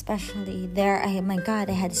 Yeah, especially there. My God,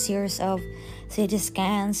 I had a series of CT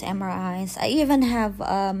scans, MRIs. I even have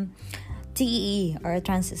TEE, or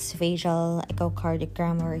transesophageal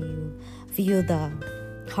echocardiogram, where you view the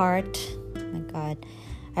heart. My God,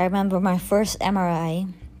 I remember my first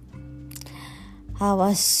MRI. I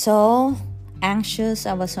was so anxious.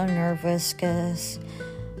 I was so nervous because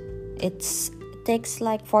it takes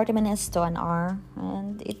like 40 minutes to an hour,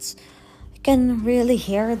 and you can really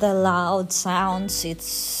hear the loud sounds.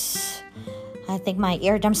 I think my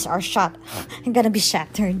eardrums are shut. I'm gonna be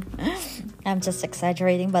shattered. I'm just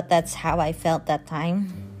exaggerating, but that's how I felt that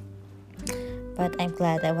time. But I'm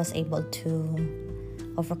glad I was able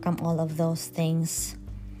to overcome all of those things.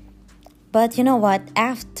 But you know what?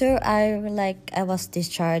 After I was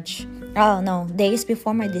discharged, days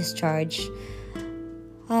before my discharge,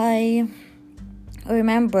 I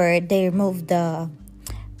remember they removed the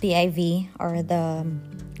PIV, or the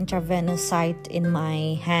intravenous site, in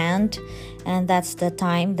my hand, and that's the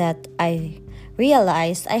time that I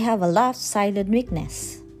realized I have a left-sided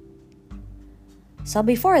weakness. So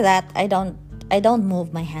before that, I don't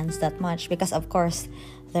move my hands that much because, of course,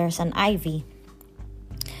 there's an IV.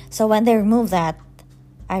 So when they removed that,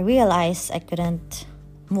 I realized I couldn't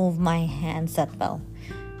move my hands that well.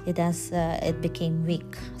 It became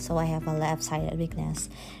weak, so I have a left-sided weakness.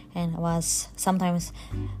 And sometimes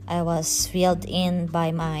I was wheeled in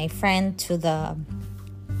by my friend to the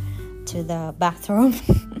bathroom.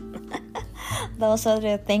 Those are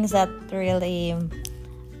the things that really,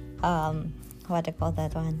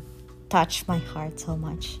 touch my heart so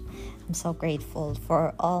much. I'm so grateful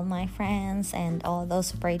for all my friends and all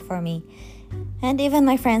those who prayed for me. And even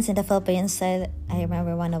my friends in the Philippines. I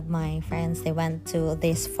remember one of my friends, they went to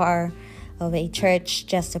this far of a church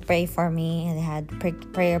just to pray for me, and they had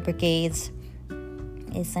prayer brigades.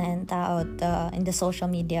 They sent out in the social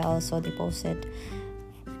media also. They posted.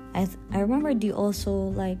 I remember they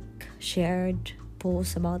also shared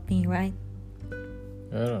posts about me, right?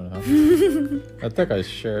 I don't know. I think I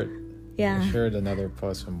shared. Yeah. I shared another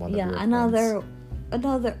post from one of your friends.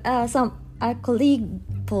 A colleague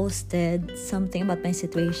posted something about my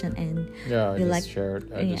situation, and I shared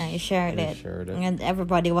it. And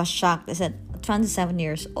everybody was shocked. They said 27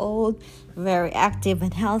 years old, very active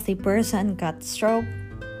and healthy person, got stroke.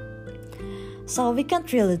 So we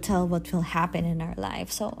can't really tell what will happen in our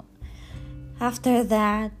life. So after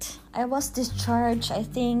that, I was discharged. I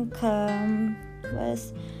think it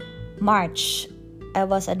was March. I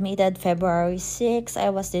was admitted February 6. I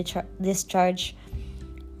was discharged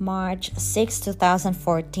March 6,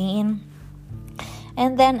 2014.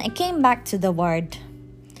 And then I came back to the ward.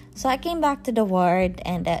 So I came back to the ward,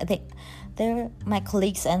 and my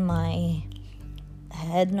colleagues and my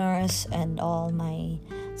head nurse and all my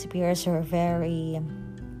superiors were very,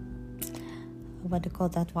 what do you call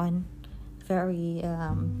that one? Very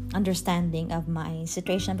understanding of my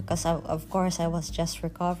situation, because of course I was just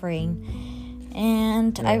recovering,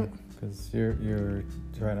 and because you're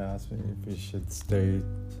trying to ask me if you should stay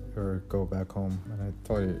or go back home, and I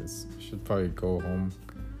told you you should probably go home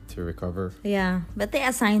to recover. Yeah, but they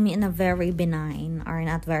assigned me in a very benign or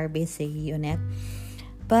not very busy unit.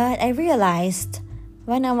 But I realized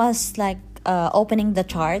when I was like opening the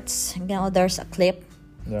charts, there's a clip.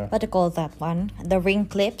 Yeah. What do you call that one? The ring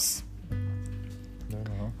clips.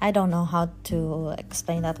 I don't know how to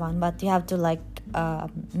explain that one, but you have to like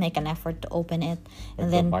make an effort to open it, Like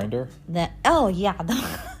and then the binder.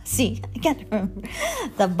 See, I can't remember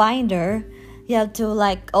the binder. You have to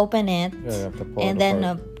like open it, Yeah, you have to pull and it then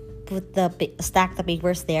apart. stack the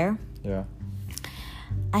papers there. Yeah.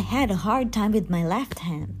 I had a hard time with my left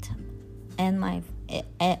hand, and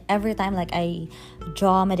every time like I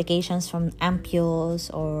draw medications from ampules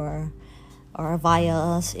or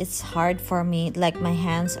vials, it's hard for me. Like my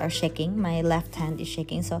hands are shaking, my left hand is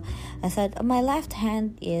shaking. So I said my left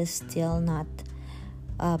hand is still not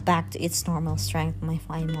back to its normal strength. My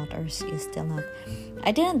fine motors is still not.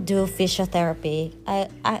 I didn't do physiotherapy.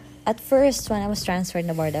 I at first when I was transferred in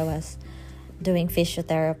the ward, I was doing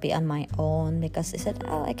physiotherapy on my own, because I said,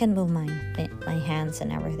 I can move my hands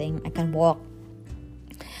and everything. I can walk.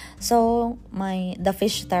 So the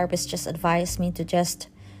physiotherapist just advised me to just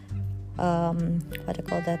what do you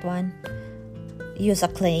call that one? Use a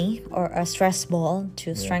clay or a stress ball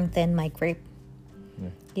to strengthen my grip.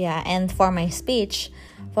 Yeah, and for my speech,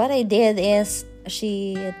 what I did is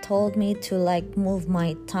she told me to like move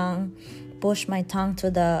my tongue, push my tongue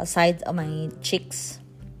to the side of my cheeks.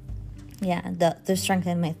 Yeah, to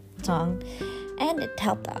strengthen my tongue, and it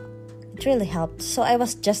helped out. It really helped. So I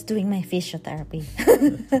was just doing my physiotherapy.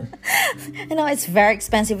 It's very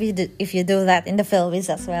expensive if you do that in the Philippines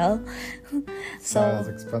as well. So It's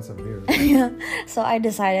expensive here. yeah. So I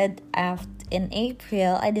decided in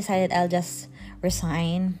April, I'll just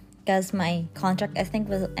resign, because my contract I think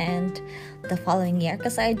will end the following year,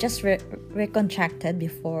 because I just recontracted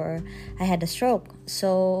before I had a stroke.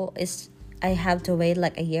 So I have to wait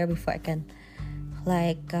like a year before I can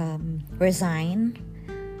like resign.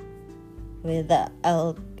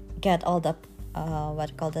 I'll get all the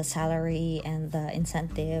the salary and the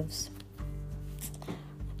incentives.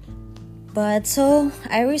 But so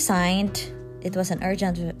I resigned. It was an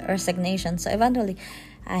urgent resignation. So eventually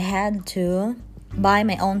I had to buy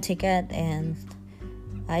my own ticket, and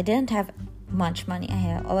I didn't have much money.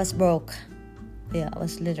 I was broke. Yeah, I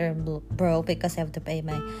was literally broke, because I have to pay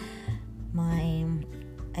my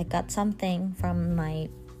I got something from my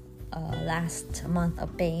last month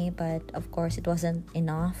of pay, but of course it wasn't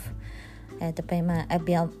enough. I had to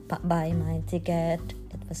buy my ticket.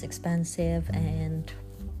 It was expensive, and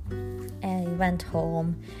I went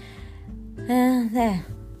home, and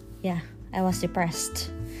I was depressed,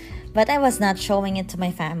 but I was not showing it to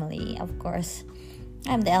my family. Of course,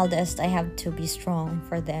 I'm the eldest. I have to be strong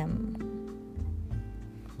for them.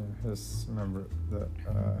 I just remember that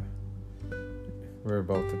we were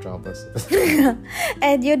both jobless.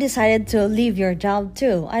 And you decided to leave your job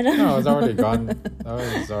too. I don't know. No, I was already gone. I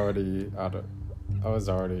was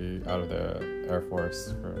already out of the Air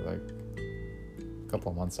Force for like a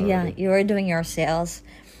couple of months already. Yeah, you were doing your sales.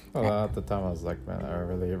 Well, at the time I was like, man, I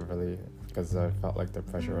really, because I felt like the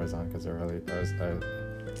pressure was on, because I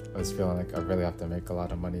was feeling like I really have to make a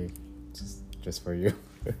lot of money just for you.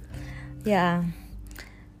 Yeah.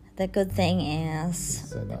 The good thing is...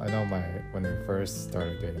 So I know when we first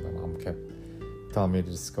started dating, my mom kept telling me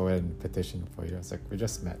to just go ahead and petition for you. I was like, we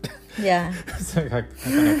just met. Yeah. It's like, how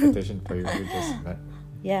can I petition for you? We just met.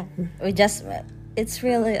 Yeah, we just met. It's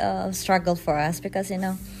really a struggle for us, because,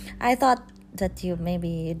 I thought that you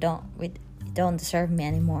don't deserve me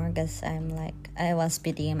anymore, because I was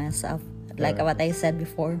pitying myself, like what I said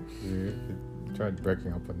before. You tried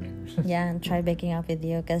breaking up with me. Yeah, and tried breaking up with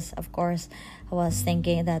you, because of course I was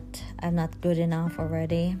thinking that I'm not good enough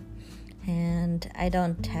already, and I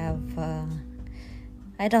don't have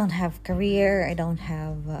career. I don't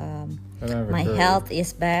have my health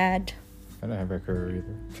is bad. I don't have a career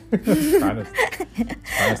either. trying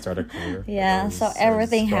to start a career. Yeah, so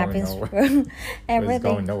everything happens for everything.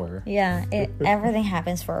 Going nowhere. Yeah, everything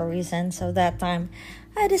happens for a reason. So that time,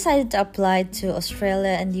 I decided to apply to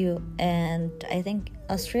Australia and I think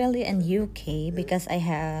Australia and UK, because I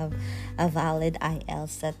have a valid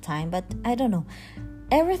IELTS that time. But I don't know,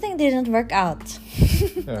 everything didn't work out.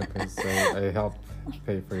 Yeah, because I helped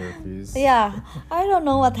pay for your fees. Yeah, I don't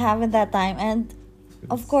know what happened that time, and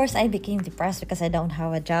of course, I became depressed because I don't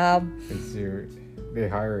have a job. They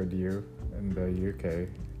hired you in the UK.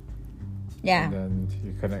 Yeah. And then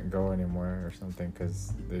you couldn't go anymore or something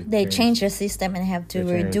because they changed the system and have to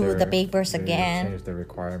redo the papers again. They changed the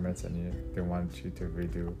requirements and they wanted you to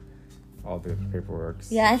redo all the paperwork.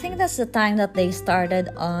 Yeah, I think that's the time that they started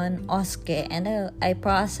on OSCE, and I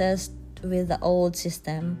processed with the old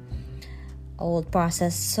system, old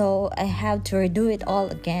process. So I have to redo it all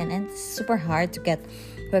again, and it's super hard to get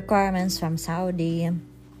requirements from Saudi.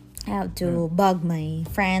 I have to bug my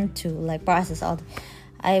friend to like process all.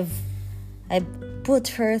 I put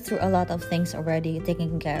her through a lot of things already,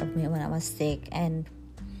 taking care of me when I was sick, and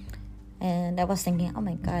I was thinking, oh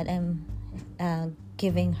my God, I'm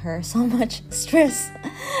giving her so much stress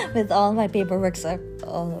with all my paperwork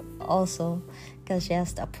also, because she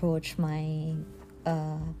has to approach my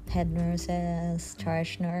head nurses,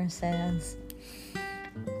 charge nurses.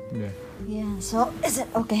 Yeah. So is it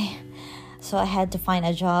okay? So I had to find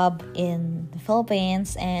a job in the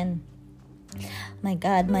Philippines, and my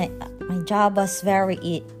God, my job was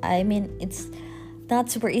it's not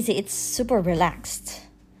super easy, it's super relaxed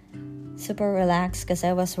because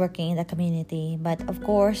I was working in the community. But of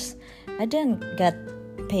course, I didn't get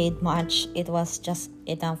paid much. It was just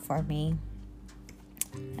enough for me.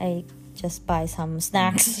 I just buy some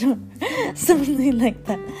snacks, something like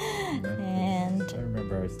that. And I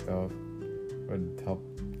remember I still would help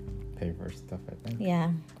pay for stuff, I think.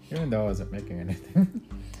 Yeah. Even though I wasn't making anything.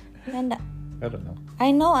 And I don't know.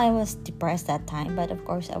 I know I was depressed that time, but of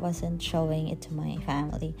course I wasn't showing it to my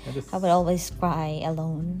family. I would always cry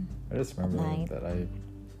alone. I just remember that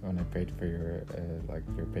when I paid for your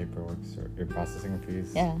your paperwork or your processing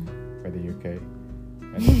fees for the UK,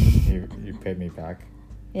 and you paid me back.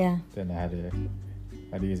 Yeah. Then I had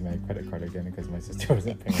to use my credit card again because my sister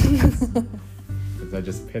wasn't paying. Because I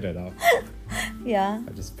just paid it off. Yeah.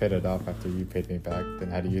 I just paid it off after you paid me back,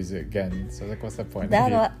 then had to use it again. So like, what's the point?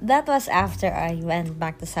 That was after I went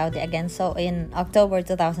back to Saudi again. So in October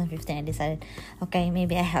 2015, I decided, okay,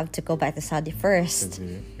 maybe I have to go back to Saudi first.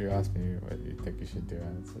 You asked me what you think you should do,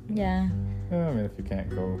 and I said, yeah. I mean, if you can't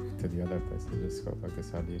go to the other place, just go back to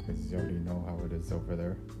Saudi because you already know how it is over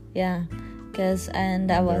there. Yeah, and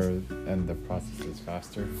the process is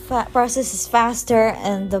faster. Process is faster,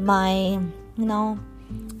 and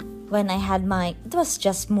when I had it was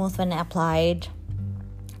just smooth when I applied.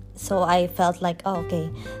 So I felt like, oh, okay,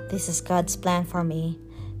 this is God's plan for me,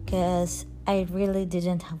 because I really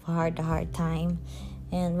didn't have a hard time.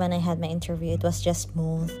 And when I had my interview, it was just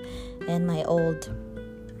smooth. And my old,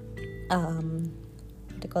 what do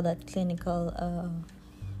you call that, clinical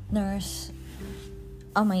nurse,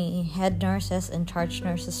 my head nurses and charge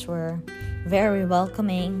nurses were very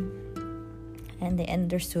welcoming. And they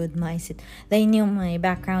understood they knew my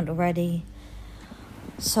background already.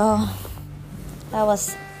 So I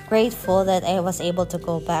was grateful that I was able to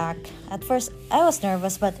go back. At first, I was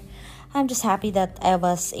nervous, but I'm just happy that I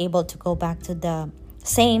was able to go back to the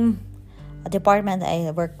same department I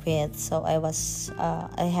worked with. So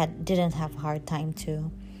didn't have a hard time to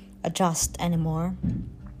adjust anymore.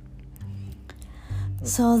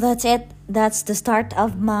 So that's it. That's the start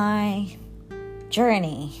of my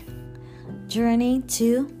journey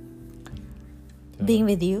to being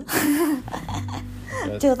with you.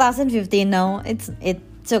 2015. No, it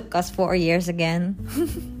took us 4 years again. I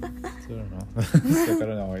don't know. I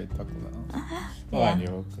don't know what you're talking about. Well, I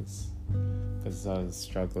knew because I was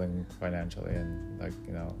struggling financially, and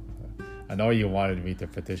I know you wanted me to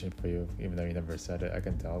petition for you, even though you never said it. I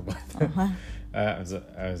can tell, but I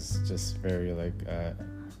was just very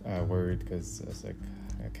worried because I was like,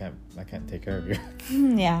 I can't take care of you.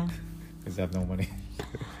 Yeah. Because I have no money.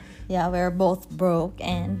 Yeah, we were both broke,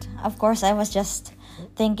 and of course I was just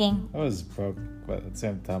thinking. I was broke, but at the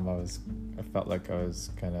same time I felt like I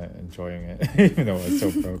was kind of enjoying it, even though I was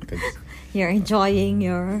so broke. Cause you're enjoying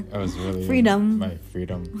your freedom. My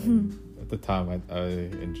freedom. At the time,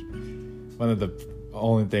 one of the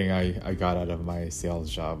only thing I got out of my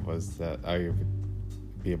sales job was that I would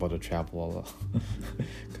be able to travel a lot,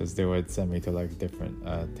 because they would send me to different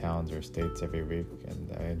towns or states every week,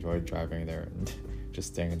 and I enjoyed driving there and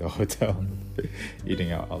just staying in the hotel and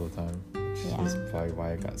eating out all the time, which is probably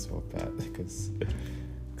why I got so fat,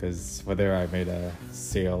 because whether I made a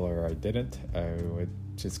sale or I didn't, I would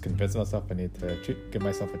just convince myself I need to give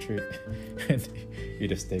myself a treat and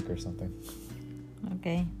eat a steak or something.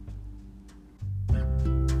 Okay.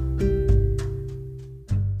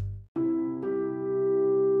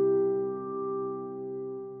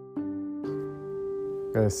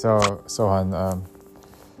 Okay, so Sohan,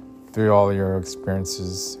 through all your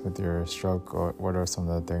experiences with your stroke, what are some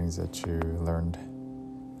of the things that you learned?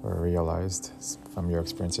 or realized from your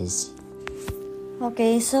experiences?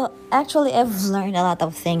 Okay, so actually, I've learned a lot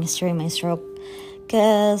of things during my stroke.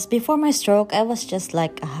 Because before my stroke, I was just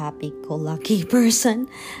like a happy-go-lucky person.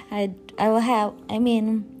 I will have. I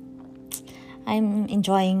mean, I'm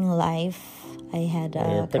enjoying life. I had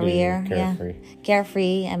a career,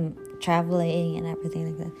 carefree. I'm traveling and everything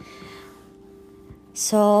like that.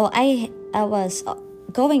 So I was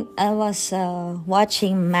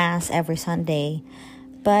watching mass every Sunday,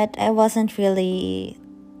 but I wasn't really.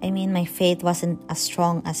 I mean, my faith wasn't as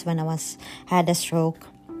strong as when had a stroke.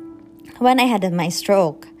 When I had my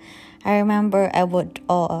stroke, I remember I would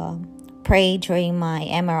pray during my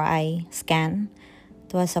MRI scan.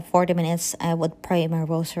 It was 40 minutes. I would pray my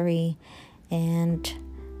rosary, and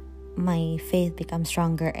my faith becomes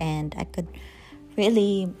stronger. And I could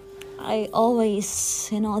really, I always,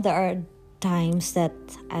 there are times that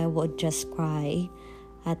I would just cry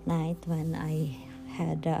at night when I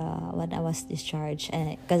was discharged,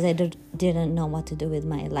 because I didn't know what to do with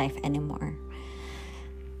my life anymore.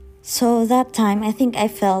 So that time, I think I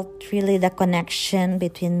felt really the connection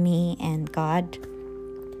between me and God.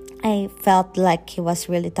 I felt like He was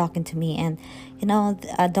really talking to me, and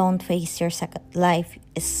don't waste your second life.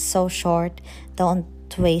 It's so short. Don't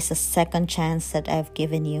waste a second chance that I've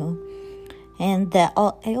given you. And I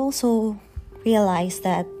also realized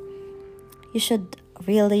that you should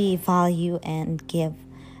really value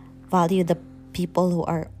the people who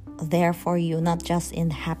are there for you, not just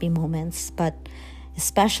in happy moments, but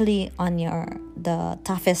especially on the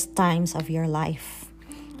toughest times of your life.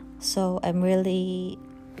 So I'm really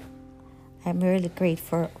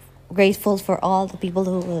grateful for all the people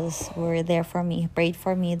who were there for me, prayed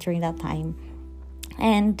for me during that time.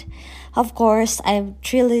 And of course,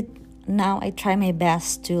 now I try my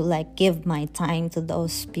best to give my time to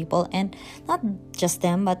those people, and not just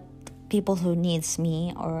them, but people who needs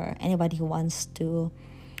me, or anybody who wants to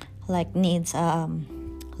needs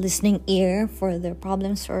listening ear for their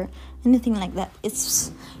problems or anything like that.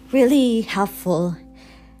 It's really helpful.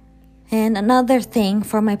 And another thing,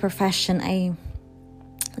 for my profession, I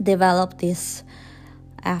developed this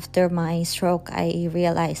after my stroke. I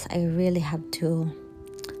realized I really have to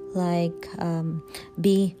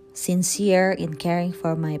be sincere in caring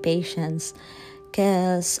for my patients,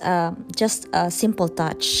 because just a simple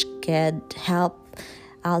touch could help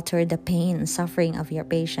alter the pain and suffering of your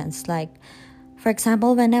patients. For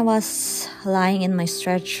example, when I was lying in my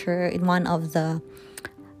stretcher in one of the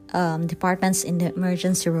departments in the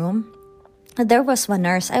emergency room, there was one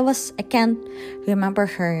nurse. I can't remember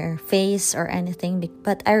her face or anything,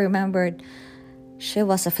 but I remembered she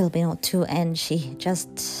was a Filipino too, and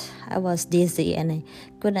I was dizzy and I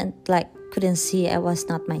couldn't see. I was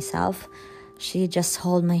not myself. She just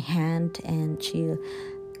held my hand and she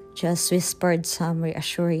just whispered some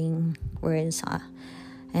reassuring words,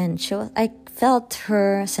 and I felt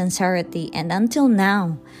her sincerity. And until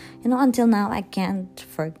now, I can't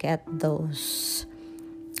forget those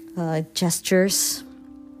gestures.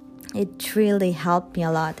 It really helped me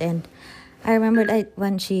a lot. And I remember that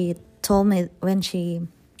when she told me, when she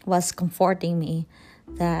was comforting me,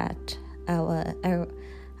 that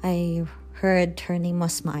I heard her name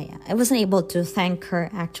was Maya. I wasn't able to thank her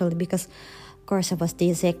actually, because of course I was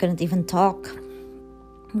dizzy. I couldn't even talk.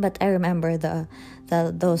 But I remember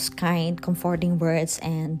those kind, comforting words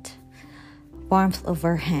and warmth of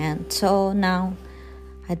her hand. So now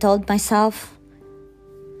I told myself,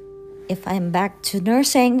 if I'm back to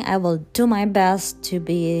nursing, I will do my best to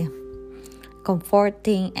be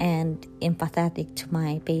comforting and empathetic to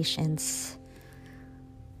my patients.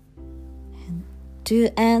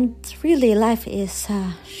 And really, life is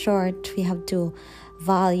short. We have to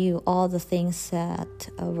value all the things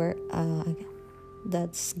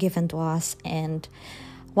that's given to us. And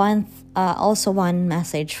one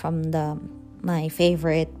message from my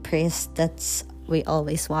favorite priest that's we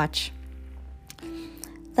always watch,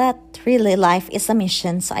 that really life is a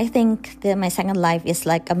mission. So I think my second life is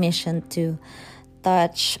like a mission to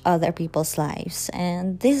touch other people's lives.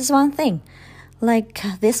 And this is one thing.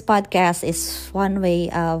 This podcast is one way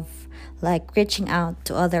of reaching out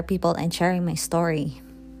to other people and sharing my story.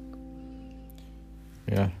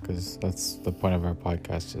 Yeah, because that's the point of our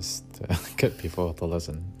podcast, just to get people to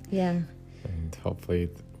listen. Yeah. And hopefully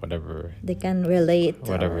whatever they can relate.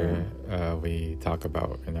 Whatever we talk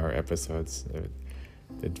about in our episodes,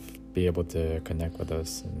 they'd be able to connect with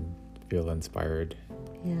us and feel inspired.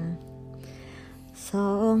 Yeah.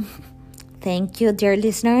 So, thank you, dear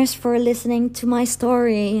listeners, for listening to our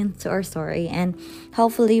story. And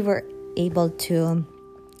hopefully we're able to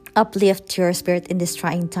uplift your spirit in these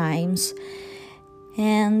trying times.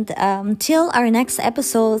 And till our next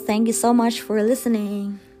episode, thank you so much for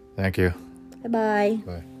listening. Thank you. Bye-bye.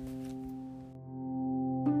 Bye.